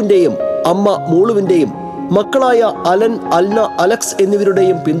ഷിബുവിന്റെയും അമ്മ മൂളുവിന്റെയും മക്കളായ അലൻ, അൽന, അലക്സ്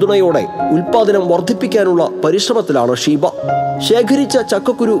എന്നിവരുടെയും പിന്തുണയോടെ ഉൽപാദനം വർദ്ധിപ്പിക്കാനുള്ള പരിശ്രമത്തിലാണ് ഷീബ. ശേഖരിച്ച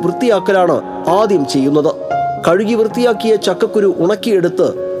ചക്കക്കുരു വൃത്തിയാക്കലാണ് ആദ്യം ചെയ്യുന്നത്. കഴുകി വൃത്തിയാക്കിയ ചക്കക്കുരു ഉണക്കിയെടുത്ത്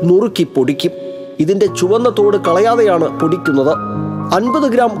നുറുക്കി പൊടിക്കും. ഇതിന്റെ ചുവന്ന തോട് കളയാതെയാണ് പൊടിക്കുന്നത്.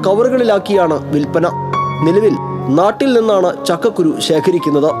 50 ഗ്രാം കവറുകളിലാക്കിയാണ് വിൽപ്പന. നിലവിൽ നാട്ടിൽ നിന്നാണ് ചക്കക്കുരു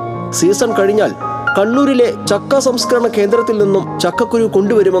ശേഖരിക്കുന്നത്. സീസൺ കഴിഞ്ഞാൽ കണ്ണൂരിലെ ചക്ക സംസ്കരണ കേന്ദ്രത്തിൽ നിന്നും ചക്കക്കുരു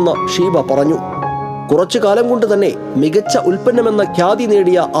കൊണ്ടുവരുമെന്ന് ഷീബ പറഞ്ഞു. കുറച്ചു കാലം കൊണ്ട് തന്നെ മികച്ച ഉൽപ്പന്നമെന്ന ഖ്യാതി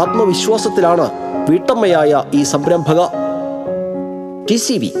നേടിയ ആത്മവിശ്വാസത്തിലാണ് വീട്ടമ്മയായ ഈ സംരംഭക.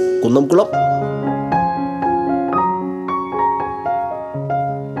 TCV കുന്നംകുളം.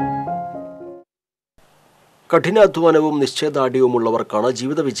 കഠിനാധ്വാനവും നിശ്ചയദാർഢ്യവുമുള്ളവർക്കാണ്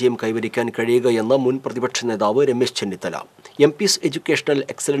ജീവിത വിജയം കൈവരിക്കാൻ കഴിയുകയെന്ന് മുൻ പ്രതിപക്ഷ നേതാവ് Ramesh Chennithala. MP's educational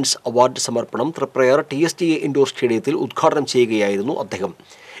excellence award സമർപ്പണം തൃപ്രയാർ TSTA ഇൻഡോർ സ്റ്റേഡിയത്തിൽ ഉദ്ഘാടനം ചെയ്യുകയായിരുന്നു അദ്ദേഹം.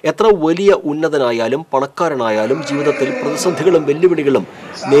 എത്ര വലിയ ഉന്നതനായാലും പണക്കാരനായാലും ജീവിതത്തിൽ പ്രതിസന്ധികളും വെല്ലുവിളികളും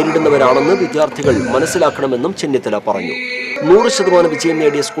നേരിടുന്നവരാണെന്ന് വിദ്യാർത്ഥികൾ മനസ്സിലാക്കണമെന്നും ചെന്നിത്തല പറഞ്ഞു. 100% വിജയം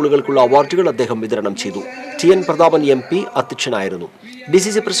നേടിയ സ്കൂളുകൾക്കുള്ള അവാർഡുകൾ അദ്ദേഹം വിതരണം ചെയ്തു. TN പ്രതാപൻ MP അധ്യക്ഷനായിരുന്നു.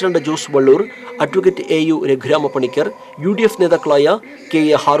 DCC president Jose Vallur, advocate AU Raghurama Panicker, UDF നേതാക്കളായ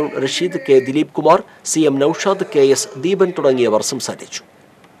KA Haroon Rasheed, K Dileep Kumar, CM Naushad, KS Deepan തുടങ്ങിയവർ സംസാരിച്ചു.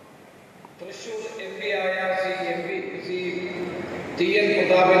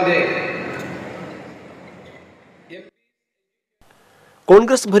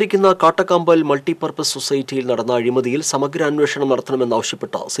 കോൺഗ്രസ് ഭരിക്കുന്ന കാട്ടക്കമ്പൽ മൾട്ടിപർപ്പസ് സൊസൈറ്റിയിൽ നടന്ന അഴിമതിയിൽ സമഗ്ര അന്വേഷണം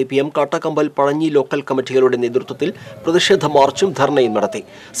നടത്തണമെന്നാവശ്യപ്പെട്ട് CPM കാട്ടക്കമ്പൽ പഴഞ്ഞി ലോക്കൽ കമ്മിറ്റികളുടെ നേതൃത്വത്തിൽ പ്രതിഷേധ മാർച്ചും ധർണയും നടത്തി.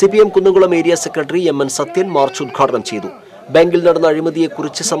 CPM Kunnamkulam area secretary MN Sathyan March ഉദ്ഘാടനം ചെയ്തു. ബാങ്കിൽ നടന്ന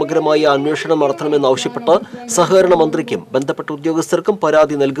അഴിമതിയെക്കുറിച്ച് സമഗ്രമായ അന്വേഷണം നടത്തണമെന്നാവശ്യപ്പെട്ട് സഹകരണ മന്ത്രിക്കും ബന്ധപ്പെട്ട ഉദ്യോഗസ്ഥർക്കും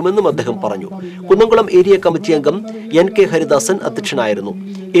പരാതി നൽകുമെന്നും അദ്ദേഹം പറഞ്ഞു. കുന്നംകുളം ഏരിയ കമ്മിറ്റി അംഗം NK ഹരിദാസൻ അധ്യക്ഷനായിരുന്നു.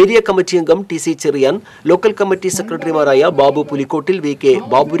 ഏരിയ കമ്മിറ്റി അംഗം TC ചെറിയാൻ, ലോക്കൽ കമ്മിറ്റി സെക്രട്ടറിമാരായ ബാബു പുലിക്കോട്ടിൽ, VK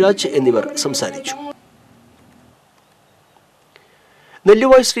ബാബുരാജ് എന്നിവർ സംസാരിച്ചു.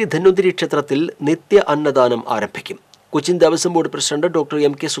 നെല്ലുവായ് ശ്രീ ധന്വന്തിരി ക്ഷേത്രത്തിൽ നിത്യ അന്നദാനം ആരംഭിക്കും. Cochin Devaswom board president doctor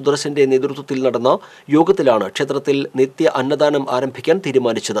MK സുദർശന്റെ നേതൃത്വത്തിൽ നടന്ന യോഗത്തിലാണ് ക്ഷേത്രത്തിൽ നിത്യ അന്നദാനം ആരംഭിക്കാൻ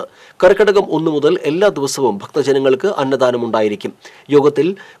തീരുമാനിച്ചത്. കർക്കിടകം 1 മുതൽ എല്ലാ ദിവസവും ഭക്തജനങ്ങൾക്ക് അന്നദാനമുണ്ടായിരിക്കും. യോഗത്തിൽ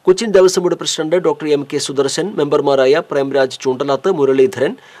Cochin Devaswom board president doctor MK Sudarshan, മെമ്പർമാരായ Premraj Choondalath,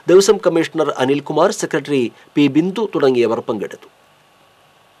 Muraleedharan, Devaswom commissioner Anilkumar, secretary P Bindu തുടങ്ങിയവർ പങ്കെടുത്തു.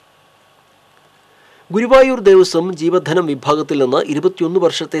 ഗുരുവായൂർ ദേവസ്വം ജീവധനം വിഭാഗത്തിൽ നിന്ന് 21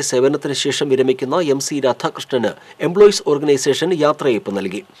 വർഷത്തെ സേവനത്തിന് ശേഷം വിരമിക്കുന്ന MC രാധാകൃഷ്ണന് എംപ്ലോയീസ് ഓർഗനൈസേഷൻ യാത്രയയപ്പ്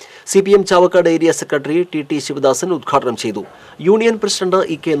നൽകി. CPM Chavakkad area secretary TT Sivadasan ഉദ്ഘാടനം ചെയ്തു. യൂണിയൻ പ്രസിഡന്റ്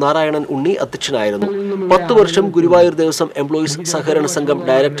EK നാരായണൻ ഉണ്ണി അധ്യക്ഷനായിരുന്നു. 10 വർഷം ഗുരുവായൂർ ദേവസ്വം എംപ്ലോയീസ് സഹകരണ സംഘം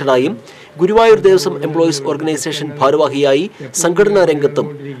ഡയറക്ടറായും ഗുരുവായൂർ ദേവസ്വം എംപ്ലോയീസ് ഓർഗനൈസേഷൻ ഭാരവാഹിയായി സംഘടനാ രംഗത്തും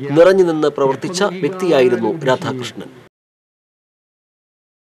നിറഞ്ഞുനിന്ന് പ്രവർത്തിച്ച വ്യക്തിയായിരുന്നു രാധാകൃഷ്ണൻ.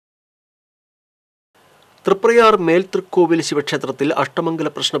 തൃപ്രയാർ മേൽതൃക്കോവിൽ ശിവക്ഷേത്രത്തിൽ അഷ്ടമംഗല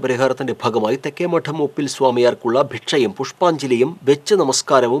പ്രശ്ന പരിഹാരത്തിന്റെ ഭാഗമായി തെക്കേമഠം ഒപ്പിൽ സ്വാമിയാർക്കുള്ള ഭിക്ഷയും പുഷ്പാഞ്ജലിയും വെച്ച്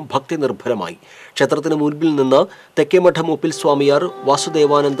നമസ്കാരവും ഭക്തി നിർഭരമായി. ക്ഷേത്രത്തിന് മുൻപിൽ നിന്ന് തെക്കേമഠം ഒപ്പിൽ സ്വാമിയാർ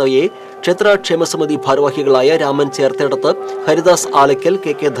വാസുദേവാനന്ദയെ ക്ഷേത്രക്ഷേമസമിതി ഭാരവാഹികളായ രാമൻ ചേർത്തേടത്ത്, ഹരിദാസ് ആലക്കൽ,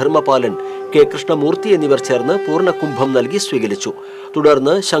 KK ധർമ്മപാലൻ, K കൃഷ്ണമൂർത്തി എന്നിവർ ചേർന്ന് പൂർണ്ണകുംഭം നൽകി സ്വീകരിച്ചു.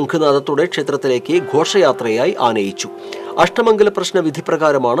 തുടർന്ന് ശംഖുനാദത്തോടെ ക്ഷേത്രത്തിലേക്ക് ഘോഷയാത്രയായി ആനയിച്ചു. അഷ്ടമംഗല പ്രശ്ന വിധി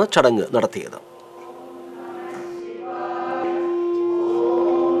പ്രകാരമാണ് ചടങ്ങ് നടത്തിയത്.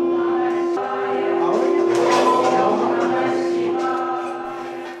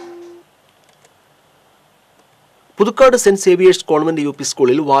 Puthukkad saint Xavier's convent UP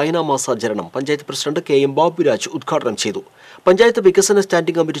സ്കൂളിൽ വായനാ മാസാചരണം പഞ്ചായത്ത് പ്രസിഡന്റ് KM ബാബുരാജ് ഉദ്ഘാടനം ചെയ്തു. പഞ്ചായത്ത് വികസന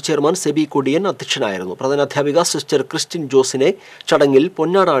standing committee chairman SEBI Kodiyan അധ്യക്ഷനായിരുന്നു. പ്രധാനാധ്യാപിക സിസ്റ്റർ ക്രിസ്റ്റിൻ ജോസിനെ ചടങ്ങിൽ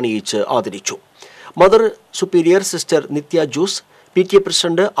പൊന്നാട അണിയിച്ച് ആദരിച്ചു. മദർ സുപ്പീരിയർ സിസ്റ്റർ നിത്യ juice, PTA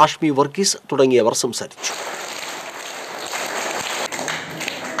president Ashmi Varghese തുടങ്ങിയവർ സംസാരിച്ചു.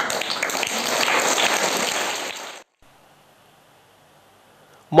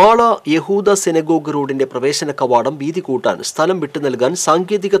 മാള യഹൂദ സെനഗോഗ് റോഡിന്റെ പ്രവേശന കവാടം വീതി കൂട്ടാൻ സ്ഥലം വിട്ടു നൽകാൻ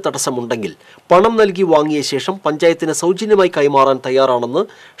സാങ്കേതിക തടസ്സമുണ്ടെങ്കിൽ പണം നൽകി വാങ്ങിയ ശേഷം പഞ്ചായത്തിന് സൗജന്യമായി കൈമാറാൻ തയ്യാറാണെന്ന്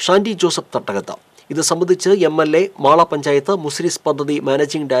ഷാൻഡി ജോസഫ് തട്ടകത്ത്. ഇത് സംബന്ധിച്ച് MLA, മാള പഞ്ചായത്ത്, മുസ്ലിസ് പദ്ധതി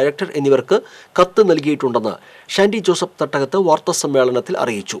മാനേജിംഗ് ഡയറക്ടർ എന്നിവർക്ക് കത്ത് നൽകിയിട്ടുണ്ടെന്ന് ഷാൻഡി ജോസഫ് തട്ടകത്ത് വാർത്താസമ്മേളനത്തിൽ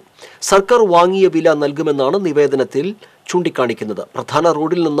അറിയിച്ചു. സർക്കാർ വാങ്ങിയ വില നൽകുമെന്നാണ് നിവേദനത്തിൽ ചൂണ്ടിക്കാണിക്കുന്നത്. പ്രധാന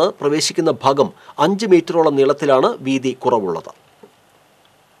റോഡിൽ നിന്ന് പ്രവേശിക്കുന്ന ഭാഗം 5 മീറ്ററോളം നീളത്തിലാണ് വീതി കുറവുള്ളത്.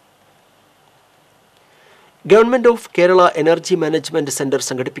 Government of Kerala energy management centre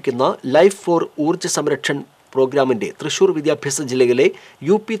സംഘടിപ്പിക്കുന്ന ലൈഫ് ഫോർ ഊർജ്ജ സംരക്ഷൺ പ്രോഗ്രാമിന്റെ തൃശൂർ വിദ്യാഭ്യാസ ജില്ലയിലെ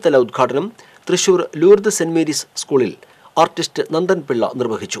UP തല ഉദ്ഘാടനം തൃശൂർ ലൂർദ് സെന്റ് മേരീസ് സ്കൂളിൽ ആർട്ടിസ്റ്റ് നന്ദൻ പിള്ള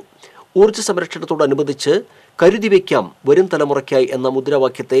നിർവഹിച്ചു. ഊർജ്ജ സംരക്ഷണത്തോടനുബന്ധിച്ച് കരുതി വയ്ക്കാം വരും തലമുറയ്ക്കായി എന്ന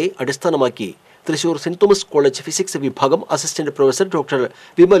മുദ്രാവാക്യത്തെ അടിസ്ഥാനമാക്കി Thrissur saint Thomas college physics വിഭാഗം assistant professor doctor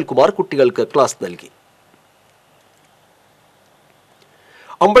Vimal Kumar കുട്ടികൾക്ക് ക്ലാസ് നൽകി.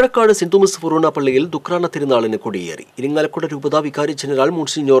 അമ്പഴക്കാട് സെന്റ് തോമസ് ഫൊറോന പള്ളിയിൽ ദുഃഖാന തിരുനാളിന് കൊടിയേറി. ഇരിങ്ങാലക്കുട രൂപതാ വികാരി ജനറൽ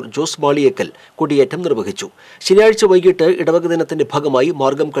മോൺസിഞ്ഞോർ ജോസ് മാളിയേക്കൽ കൊടിയേറ്റം നിർവഹിച്ചു. ശനിയാഴ്ച വൈകിട്ട് ഇടവക ദിനത്തിന്റെ ഭാഗമായി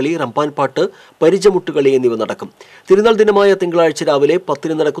മാർഗം കളി, റമ്പാൻപാട്ട്, പരിചമുട്ടുകളി എന്നിവ നടക്കും. തിരുനാൾ ദിനമായ തിങ്കളാഴ്ച രാവിലെ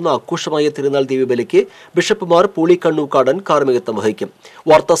 10 നടക്കുന്ന ആഘോഷമായ തിരുനാൾ ദേവിബലിക്ക് ബിഷപ്പുമാർ പൂളി കണ്ണൂക്കാടൻ കാർമ്മികത്വം വഹിക്കും.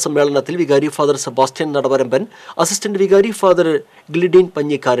 വാർത്താ സമ്മേളനത്തിൽ വികാരി ഫാദർ സെബാസ്റ്റ്യൻ നടവരമ്പൻ, അസിസ്റ്റന്റ് വികാരി father ഗ്ലിഡീൻ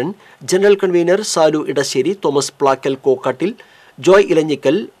Panjikkaran, general convener Salu Edasseri, Thomas Plakkal Kokkattil, Joy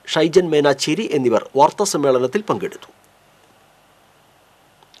Elanjikkal, Shaijan Menachery എന്നിവർ വാർത്താ സമ്മേളനത്തിൽ പങ്കെടുത്തു.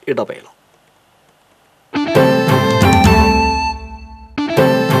 ഇടവേള.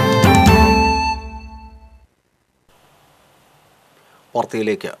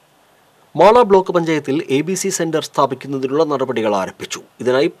 വാർത്തയിലേക്ക്. മാള ബ്ലോക്ക് പഞ്ചായത്തിൽ ABC സെന്റർ സ്ഥാപിക്കുന്നതിനുള്ള നടപടികൾ ആരംഭിച്ചു.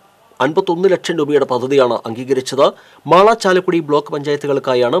 ഇതിനായി 51 ലക്ഷം രൂപയുടെ പദ്ധതിയാണ് അംഗീകരിച്ചത്. മാള, ചാലക്കുടി ബ്ലോക്ക്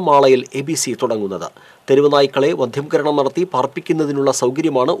പഞ്ചായത്തുകൾക്കായാണ് മാളയിൽ ABC തുടങ്ങുന്നത്. തെരുവ് നായ്ക്കളെ വന്ധ്യംകരണം നടത്തി പാർപ്പിക്കുന്നതിനുള്ള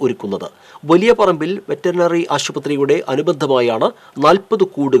സൗകര്യമാണ് ഒരുക്കുന്നത്. വലിയ പറമ്പിൽ വെറ്ററിനറി ആശുപത്രിയുടെ അനുബന്ധമായാണ് 40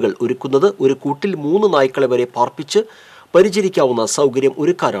 കൂടുകൾ ഒരുക്കുന്നത്. ഒരു കൂട്ടിൽ 3 നായ്ക്കളെ വരെ പാർപ്പിച്ച് പരിചരിക്കാവുന്ന സൗകര്യം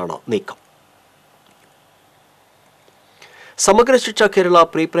ഒരുക്കാനാണ് നീക്കം. സമഗ്ര ശിക്ഷ കേരള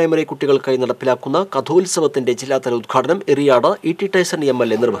പ്രീ പ്രൈമറി കുട്ടികൾക്കായി നടപ്പിലാക്കുന്ന കഥോത്സവത്തിന്റെ ജില്ലാതല ഉദ്ഘാടനം എറിയാട് E.T. ടൈസൺ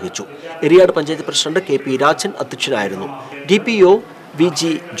MLA നിർവഹിച്ചു. എറിയാട് പഞ്ചായത്ത് പ്രസിഡന്റ് KP രാജൻ അധ്യക്ഷനായിരുന്നു. DPO VG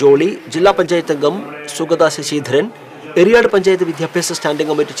ജോളി, ജില്ലാ പഞ്ചായത്ത് അംഗം സുഗത ശശിധരൻ, എറിയാട് പഞ്ചായത്ത് വിദ്യാഭ്യാസ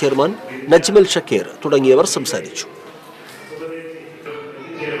standing committee chairman Najmal Shakir തുടങ്ങിയവർ സംസാരിച്ചു.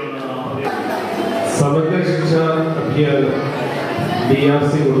 സമഗ്ര ശിക്ഷ അഭിയാനം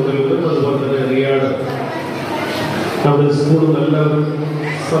DRC കൊടുക്കലും അതുപോലെ തന്നെ എറിയാട് നമ്മുടെ സ്കൂളും എല്ലാവരും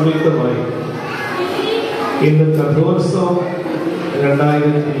സംയുക്തമായി ഇന്ന് കഥോത്സവം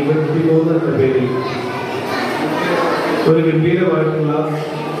 2023 എന്ന പേരിൽ ഒരു ഗംഭീരമായിട്ടുള്ള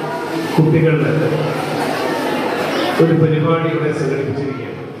കുട്ടികളുടെ ഒരു പരിപാടി ഇവിടെ സംഘടിപ്പിച്ചിരിക്കുകയാണ്.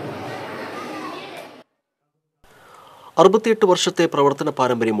 68 വർഷത്തെ പ്രവർത്തന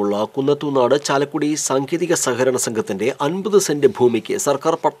പാരമ്പര്യമുള്ള കുന്നത്തൂനാട് ചാലക്കുടി സാങ്കേതിക സഹകരണ സംഘത്തിന്റെ 50 സെന്റ് ഭൂമിക്ക്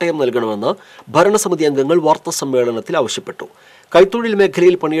സർക്കാർ പട്ടയം നൽകണമെന്ന് ഭരണസമിതി അംഗങ്ങൾ വാർത്താ സമ്മേളനത്തിൽ ആവശ്യപ്പെട്ടു. കൈത്തൊഴിൽ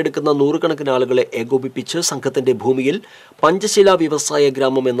മേഖലയിൽ പണിയെടുക്കുന്ന 100 കണക്കിന് ആളുകളെ ഏകോപിപ്പിച്ച് സംഘത്തിന്റെ ഭൂമിയിൽ പഞ്ചശില വ്യവസായ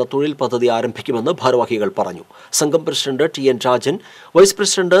ഗ്രാമം എന്ന തൊഴിൽ പദ്ധതി ആരംഭിക്കുമെന്ന് ഭാരവാഹികൾ പറഞ്ഞു. സംഘം president TN Rajan, vice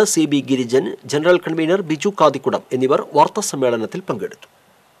president CB Girijan, general convener Biju Kathikudam എന്നിവർ വാർത്താ സമ്മേളനത്തിൽ പങ്കെടുത്തു.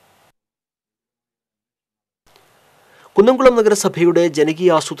 കുന്നംകുളം നഗരസഭയുടെ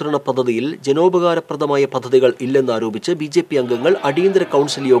ജനകീയാസൂത്രണ പദ്ധതിയിൽ ജനോപകാരപ്രദമായ പദ്ധതികൾ ഇല്ലെന്നാരോപിച്ച് BJP അംഗങ്ങൾ അടിയന്തര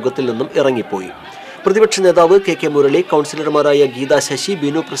കൗൺസിൽ യോഗത്തിൽ നിന്നും ഇറങ്ങിപ്പോയി. പ്രതിപക്ഷ നേതാവ് KK മുരളി, കൗൺസിലർമാരായ ഗീത ശശി,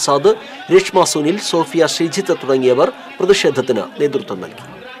 ബിനു പ്രസാദ്, രേഷ്മ സുനിൽ, സോഫിയ ശ്രീജിത്ത് തുടങ്ങിയവർ പ്രതിഷേധത്തിന് നേതൃത്വം നൽകി.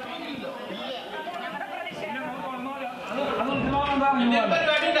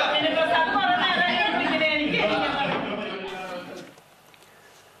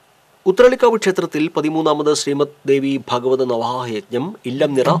 ഉത്രളിക്കാവ് ക്ഷേത്രത്തിൽ 13ാമത് ശ്രീമദ് ദേവി ഭാഗവത നവാഹയജ്ഞം,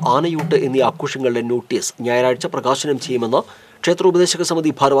 ഇല്ലം നിറ, ആനയൂട്ട് എന്നീ ആഘോഷങ്ങളുടെ നോട്ടീസ് ഞായറാഴ്ച പ്രകാശനം ചെയ്യുമെന്ന് ക്ഷേത്രോപദേശക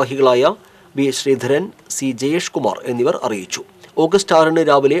സമിതി ഭാരവാഹികളായ B. ശ്രീധരൻ, C. ജയേഷ് കുമാർ എന്നിവർ അറിയിച്ചു. ഓഗസ്റ്റ് 6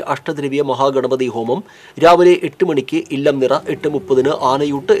 രാവിലെ അഷ്ടദ്രവ്യ മഹാഗണപതി ഹോമം, രാവിലെ 8 മണിക്ക് ഇല്ലം നിറ, 8:30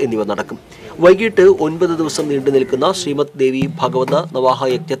 ആനയൂട്ട് എന്നിവ നടക്കും. വൈകിട്ട് 9 ദിവസം നീണ്ടു നിൽക്കുന്ന ശ്രീമദ് ദേവി ഭാഗവത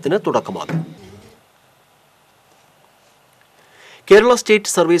നവാഹയജ്ഞത്തിന് തുടക്കമാകും. Kerala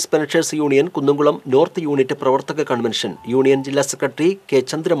state service pensioners union Kunnamkulam north unit പ്രവർത്തക കൺവെൻഷൻ യൂണിയൻ ജില്ലാ സെക്രട്ടറി K.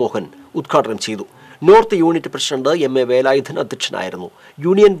 ചന്ദ്രമോഹൻ ഉദ്ഘാടനം ചെയ്തു. North unit president MA Velayudhan അധ്യക്ഷനായിരുന്നു.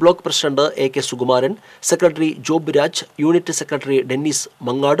 Union block president AK. Sukumaran, secretary job Raj, unit secretary Dennis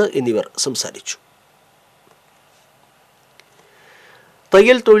Mangad എന്നിവർ സംസാരിച്ചു.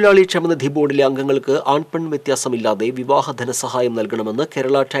 തയ്യൽ തൊഴിലാളി ക്ഷേമനിധി ബോർഡിലെ അംഗങ്ങൾക്ക് ആൺപെൺ വ്യത്യാസമില്ലാതെ വിവാഹ ധനസഹായം നൽകണമെന്ന്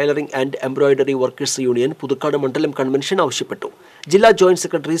Kerala tailoring and embroidery workers union Puthukkad മണ്ഡലം കൺവെൻഷൻ ആവശ്യപ്പെട്ടു. ജില്ലാ ജോയിന്റ്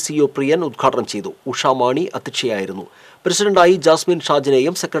സെക്രട്ടറി CO പ്രിയൻ ഉദ്ഘാടനം ചെയ്തു. ഉഷ മാണി അധ്യക്ഷയായിരുന്നു. പ്രസിഡന്റായി ജാസ്മിൻ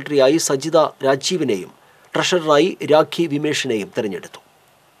ഷാജിനെയും സെക്രട്ടറിയായി സജിത രാജീവിനെയും ട്രഷററായി രാഖി വിമേഷിനെയും തെരഞ്ഞെടുത്തു.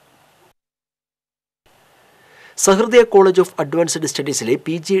 സഹൃദയ college of advanced സ്റ്റഡീസിലെ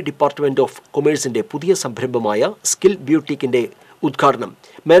PG department of കൊമേഴ്സിന്റെ പുതിയ സംരംഭമായ സ്കിൽ ബ്യൂട്ടിക്കിന്റെ ഉദ്ഘാടനം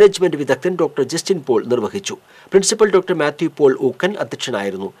മാനേജ്മെന്റ് വിദഗ്ധൻ ഡോക്ടർ ജസ്റ്റിൻ പോൾ നിർവഹിച്ചു. പ്രിൻസിപ്പൽ ഡോക്ടർ മാത്യു പോൾ ഊക്കൻ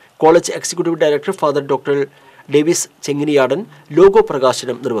അധ്യക്ഷനായിരുന്നു. College executive director father doctor Davis Chenginiyadan logo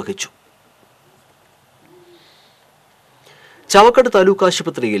പ്രകാശനം നിർവഹിച്ചു. ചാവക്കാട് താലൂക്ക്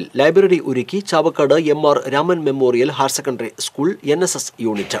ആശുപത്രിയിൽ ലൈബ്രറി ഒരുക്കി Chavakkad MR Raman memorial higher secondary school NSS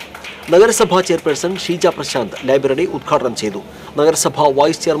unit. നഗരസഭാ ചെയർപേഴ്സൺ ഷീജ പ്രശാന്ത് ലൈബ്രറി ഉദ്ഘാടനം ചെയ്തു. നഗരസഭാ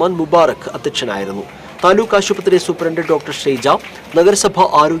വൈസ് ചെയർമാൻ മുബാറക് അധ്യക്ഷനായിരുന്നു. താലൂക്ക് ആശുപത്രി സൂപ്രണ്ട് ഡോക്ടർ ഷീജ, നഗരസഭാ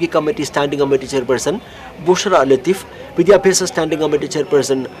ആരോഗ്യ committee standing committee chairperson Bushra Latheef, വിദ്യാഭ്യാസ സ്റ്റാൻഡിംഗ് കമ്മിറ്റി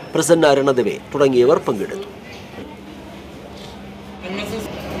ചെയർപേഴ്സൺ പ്രസന്ന രണദവെ തുടങ്ങിയവർ പങ്കെടുത്തു.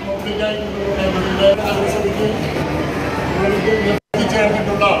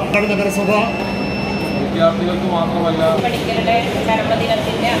 വിദ്യാർത്ഥികൾക്ക് മാത്രമല്ല പഠിക്കലുടെ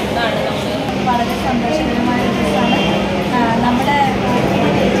ചരമദിനത്തിൻ്റെ അന്നാണ് നമ്മൾ വളരെ സന്തോഷകരമായ ദിവസമാണ്. നമ്മുടെ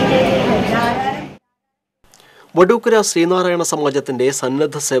വടൂക്കര ശ്രീനാരായണ സമാജത്തിന്റെ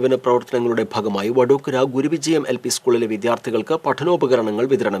സന്നദ്ധ സേവന പ്രവർത്തനങ്ങളുടെ ഭാഗമായി വടൂക്കര ഗുരുവിജയം LP സ്കൂളിലെ വിദ്യാർത്ഥികൾക്ക് പഠനോപകരണങ്ങൾ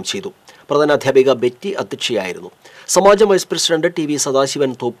വിതരണം ചെയ്തു. പ്രധാനാധ്യാപിക ബെറ്റി അധ്യക്ഷയായിരുന്നു. സമാജം vice president TV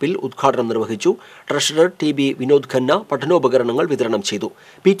Sadasivan Thoppil ഉദ്ഘാടനം നിർവഹിച്ചു. ട്രഷറർ TB വിനോദ് ഖന്ന പഠനോപകരണങ്ങൾ വിതരണം ചെയ്തു.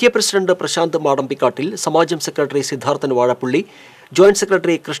 PTA പ്രസിഡന്റ് പ്രശാന്ത് മാടമ്പിക്കാട്ടിൽ, സമാജം secretary Siddharthan Vazhappally, joint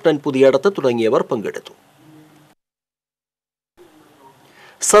secretary Krishnan Puthiyadath തുടങ്ങിയവർ പങ്കെടുത്തു.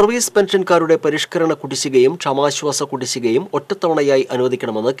 സർവീസ് പെൻഷൻകാരുടെ പരിഷ്കരണ കുടിശ്ശികയും ക്ഷമാശ്വാസ കുടിശ്ശികയും ഒറ്റത്തവണയായി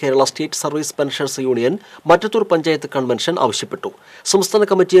അനുവദിക്കണമെന്ന് Kerala state service pensions union Mattathur panchayat convention ആവശ്യപ്പെട്ടു. സംസ്ഥാന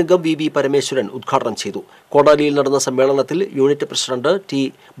കമ്മിറ്റി അംഗം VV പരമേശ്വരൻ ഉദ്ഘാടനം ചെയ്തു. കോടാലിയിൽ നടന്ന സമ്മേളനത്തിൽ unit president T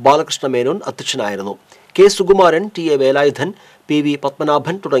Balakrishna Menon അധ്യക്ഷനായിരുന്നു. K Sukumaran, TA Velayudhan, PV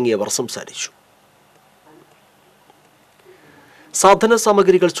Padmanabhan തുടങ്ങിയവർ സംസാരിച്ചു. സാധന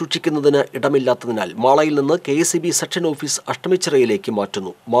സാമഗ്രികൾ സൂക്ഷിക്കുന്നതിന് ഇടമില്ലാത്തതിനാൽ മാളയിൽ നിന്ന് KSEB സെക്ഷൻ ഓഫീസ് അഷ്ടമിച്ചിറയിലേക്ക്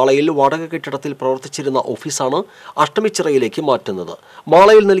മാറ്റുന്നു. മാളയിൽ വാടക കെട്ടിടത്തിൽ പ്രവർത്തിച്ചിരുന്ന ഓഫീസാണ് അഷ്ടമിച്ചിറയിലേക്ക് മാറ്റുന്നത്.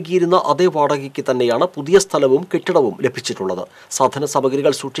 മാളയിൽ നൽകിയിരുന്ന അതേ വാടകയ്ക്ക് തന്നെയാണ് പുതിയ സ്ഥലവും കെട്ടിടവും ലഭിച്ചിട്ടുള്ളത്. സാധന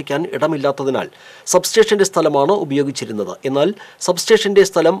സാമഗ്രികൾ സൂക്ഷിക്കാൻ ഇടമില്ലാത്തതിനാൽ സബ്സ്റ്റേഷന്റെ സ്ഥലമാണ് ഉപയോഗിച്ചിരുന്നത്. എന്നാൽ സബ്സ്റ്റേഷന്റെ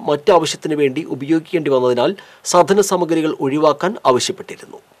സ്ഥലം മറ്റാവശ്യത്തിനു വേണ്ടി ഉപയോഗിക്കേണ്ടി വന്നതിനാൽ സാധന സാമഗ്രികൾ ഒഴിവാക്കാൻ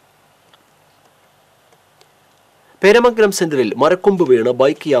ആവശ്യപ്പെട്ടിരുന്നു. പേരമംഗലം സെന്ററിൽ മരക്കൊമ്പ് വീണ്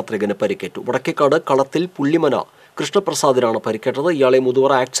ബൈക്ക് യാത്രികന് പരിക്കേറ്റു. വടക്കേക്കാട് കളത്തിൽ പുള്ളിമന കൃഷ്ണപ്രസാദിനാണ് പരിക്കേറ്റത്. ഇയാളെ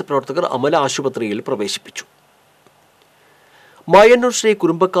മുതുവറ ആക്ട്സ് പ്രവർത്തകർ അമല ആശുപത്രിയിൽ പ്രവേശിപ്പിച്ചു. മായന്നൂർ ശ്രീ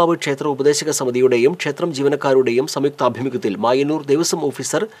കുറുമ്പക്കാവ് ക്ഷേത്ര ഉപദേശക സമിതിയുടെയും ക്ഷേത്രം ജീവനക്കാരുടെയും സംയുക്താഭിമുഖ്യത്തിൽ മായന്നൂർ ദേവസ്വം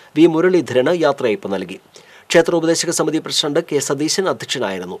ഓഫീസർ V മുരളീധരന് യാത്രയയപ്പ് നൽകി. ക്ഷേത്ര ഉപദേശക സമിതി പ്രസിഡന്റ് K സതീശൻ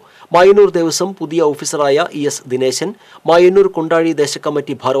അധ്യക്ഷനായിരുന്നു. മായന്നൂർ ദേവസ്വം പുതിയ ഓഫീസറായ ES ദിനേശൻ, മായന്നൂർ കൊണ്ടാഴി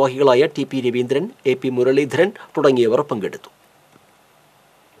ദേശകമ്മിറ്റി ഭാരവാഹികളായ TP രവീന്ദ്രൻ, AP മുരളീധരൻ തുടങ്ങിയവർ പങ്കെടുത്തു.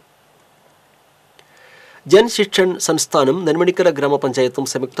 ജൻശിക്ഷൺ സംസ്ഥാനം നെന്മണിക്കര ഗ്രാമപഞ്ചായത്തും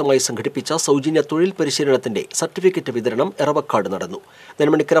സംയുക്തമായി സംഘടിപ്പിച്ച സൗജന്യ തൊഴിൽ പരിശീലനത്തിന്റെ സർട്ടിഫിക്കറ്റ് വിതരണം എറവക്കാട് നടന്നു.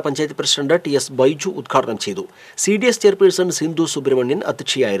 നെന്മണിക്കര പഞ്ചായത്ത് പ്രസിഡന്റ് TS ബൈജു ഉദ്ഘാടനം ചെയ്തു. CDS chairperson Sindhu Subramanian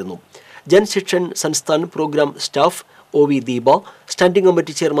അധ്യക്ഷയായിരുന്നു. Jan Shikshan Sansthan programme staff OV Deepa, standing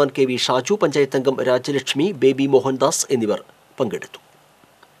committee chairman KV Shaju, panchayat അംഗം രാജലക്ഷ്മി, ബേബി മോഹൻദാസ് എന്നിവർ പങ്കെടുത്തു.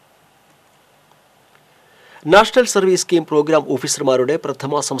 നാഷണൽ സർവീസ് സ്കീം പ്രോഗ്രാം ഓഫീസർമാരുടെ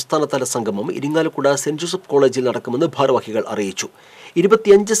പ്രഥമ സംസ്ഥാനതല സംഗമം ഇരിങ്ങാലക്കുട സെന്റ് ജോസഫ് കോളേജിൽ നടക്കുമെന്ന് ഭാരവാഹികൾ അറിയിച്ചു.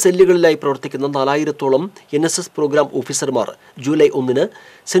 25 സെല്ലുകളിലായി പ്രവർത്തിക്കുന്ന 4000-ഓളം NSS പ്രോഗ്രാം ഓഫീസർമാർ ജൂലൈ 1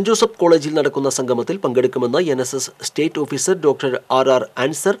 സെന്റ് ജോസഫ് കോളേജിൽ നടക്കുന്ന സംഗമത്തിൽ പങ്കെടുക്കുമെന്ന് NSS state officer doctor RR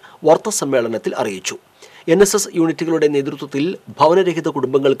answer വാർത്താസമ്മേളനത്തിൽ അറിയിച്ചു. NSS യൂണിറ്റുകളുടെ നേതൃത്വത്തിൽ ഭവനരഹിത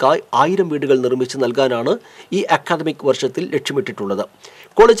കുടുംബങ്ങൾക്കായി 1000 വീടുകൾ നിർമ്മിച്ച് നൽകാനാണ് ഈ അക്കാദമിക് വർഷത്തിൽ ലക്ഷ്യമിട്ടിട്ടുള്ളത്.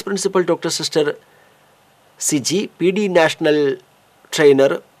 College principal doctor sister CG, PD national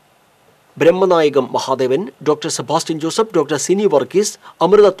trainer Brahmanayakam Mahadevan, doctor Sebastian Joseph, doctor Sini Varghese,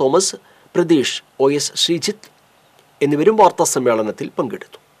 Amrita Thomas, Pratheesh, OS Sreejith എന്നിവരും വാർത്താസമ്മേളനത്തിൽ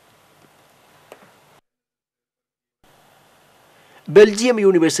പങ്കെടുത്തു. ബെൽജിയം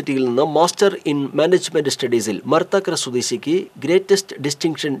യൂണിവേഴ്സിറ്റിയിൽ നിന്ന് master in management സ്റ്റഡീസിൽ മർത്താക്കര സ്വദേശിക്ക് greatest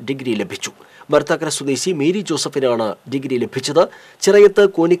distinction degree ലഭിച്ചു. മർത്താക്കര സ്വദേശി മേരി ജോസഫിനാണ് ഡിഗ്രി ലഭിച്ചത്. ചിറയത്ത്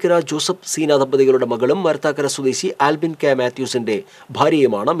കോനിക്കര ജോസഫ് സീന ദമ്പതികളുടെ മകളും മർത്താക്കര സ്വദേശി ആൽബിൻ K മാത്യൂസിന്റെ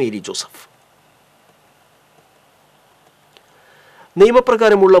ഭാര്യയുമാണ് മേരി ജോസഫ്.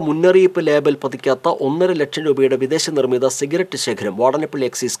 നിയമപ്രകാരമുള്ള മുന്നറിയിപ്പ് ലേബൽ പതിക്കാത്ത 1.5 ലക്ഷം രൂപയുടെ വിദേശ നിർമ്മിത സിഗരറ്റ് ശേഖരം വാടനപ്പള്ളി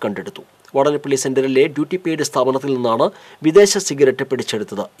എക്സൈസ് കണ്ടെടുത്തു. വാടനപ്പള്ളി സെന്ററിലെ ഡ്യൂട്ടി പെയ്ഡ് സ്ഥാപനത്തിൽ നിന്നാണ് വിദേശ സിഗരറ്റ്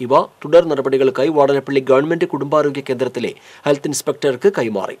പിടിച്ചെടുത്തത്. ഇവ തുടർ നടപടികൾക്കായി വാടനപ്പള്ളി ഗവൺമെന്റ് കുടുംബാരോഗ്യ കേന്ദ്രത്തിലെ ഹെൽത്ത് ഇൻസ്പെക്ടർക്ക്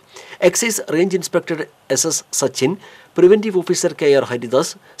കൈമാറി. Excise range inspector SS Sachin, preventive officer KR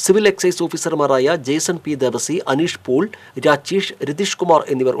Haridas, civil excise ഓഫീസർമാരായ Jason P Devasi, Aneesh Paul, Rajesh, Ratheesh Kumar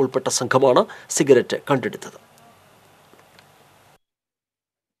എന്നിവർ ഉൾപ്പെട്ട സംഘമാണ് സിഗരറ്റ് കണ്ടെടുത്തത്.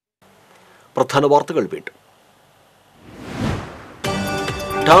 പ്രധാന വാർത്തകൾ വീണ്ടും.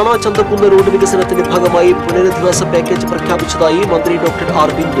 ടാണ ചന്തക്കുന്ന് റോഡ് വികസനത്തിന്റെ ഭാഗമായി പുനരധിവാസ പാക്കേജ് പ്രഖ്യാപിച്ചതായി മന്ത്രി ഡോക്ടർ R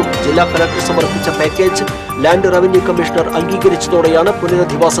ബിന്ദു. ജില്ലാ കളക്ടർ സമർപ്പിച്ച package land revenue commissioner അംഗീകരിച്ചതോടെയാണ്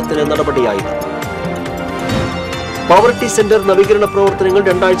പുനരധിവാസത്തിന് നടപടിയായത്. Pavaratti centre നവീകരണ പ്രവർത്തനങ്ങൾ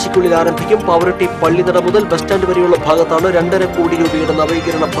 2 ആഴ്ചയ്ക്കുള്ളിൽ ആരംഭിക്കും. പാവറട്ടി പള്ളിനട മുതൽ ബസ് സ്റ്റാൻഡ് വരെയുള്ള ഭാഗത്താണ് 2.5 കോടി രൂപയുടെ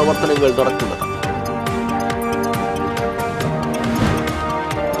നവീകരണ പ്രവർത്തനങ്ങൾ നടക്കുന്നത്.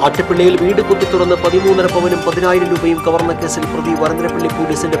 ആറ്റപ്പള്ളിയിൽ വീട് കുത്തിത്തുറന്ന് 13.5 പവനും 10,000 രൂപയും കവർന്ന കേസിൽ പ്രതി വരന്തരപ്പള്ളി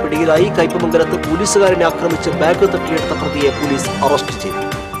പോലീസിന്റെ പിടിയിലായി. കയ്പമംഗലത്ത് പോലീസുകാരനെ ആക്രമിച്ച് ബാഗ് തട്ടിയെടുത്ത പ്രതിയെ പോലീസ് അറസ്റ്റ് ചെയ്തു.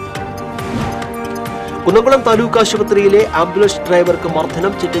 കുന്നംകുളം താലൂക്ക് ആശുപത്രിയിലെ ആംബുലൻസ് ഡ്രൈവർക്ക്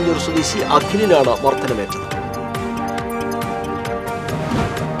മർദ്ദനം. ചിറ്റഞ്ഞൂർ സ്വദേശി അഖിലിനാണ് മർദ്ദനമേറ്റത്.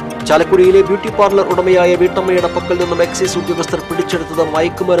 ചാലക്കുടിയിലെ ബ്യൂട്ടി പാർലർ ഉടമയായ വീട്ടമ്മയുടെ പക്കൽ നിന്നും എക്സൈസ് ഉദ്യോഗസ്ഥർ പിടിച്ചെടുത്തത്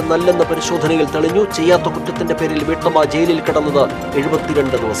മയക്കുമരുന്നല്ലെന്ന് പരിശോധനയിൽ തെളിഞ്ഞു. ചെയ്യാത്ത കുറ്റത്തിന്റെ പേരിൽ വീട്ടമ്മ ജയിലിൽ കിടന്നത്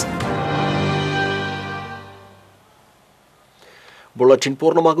 72 ദിവസം. ബുള്ളറ്റിൻ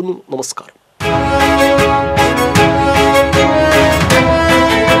പൂർണ്ണമാകുന്നു. നമസ്കാരം.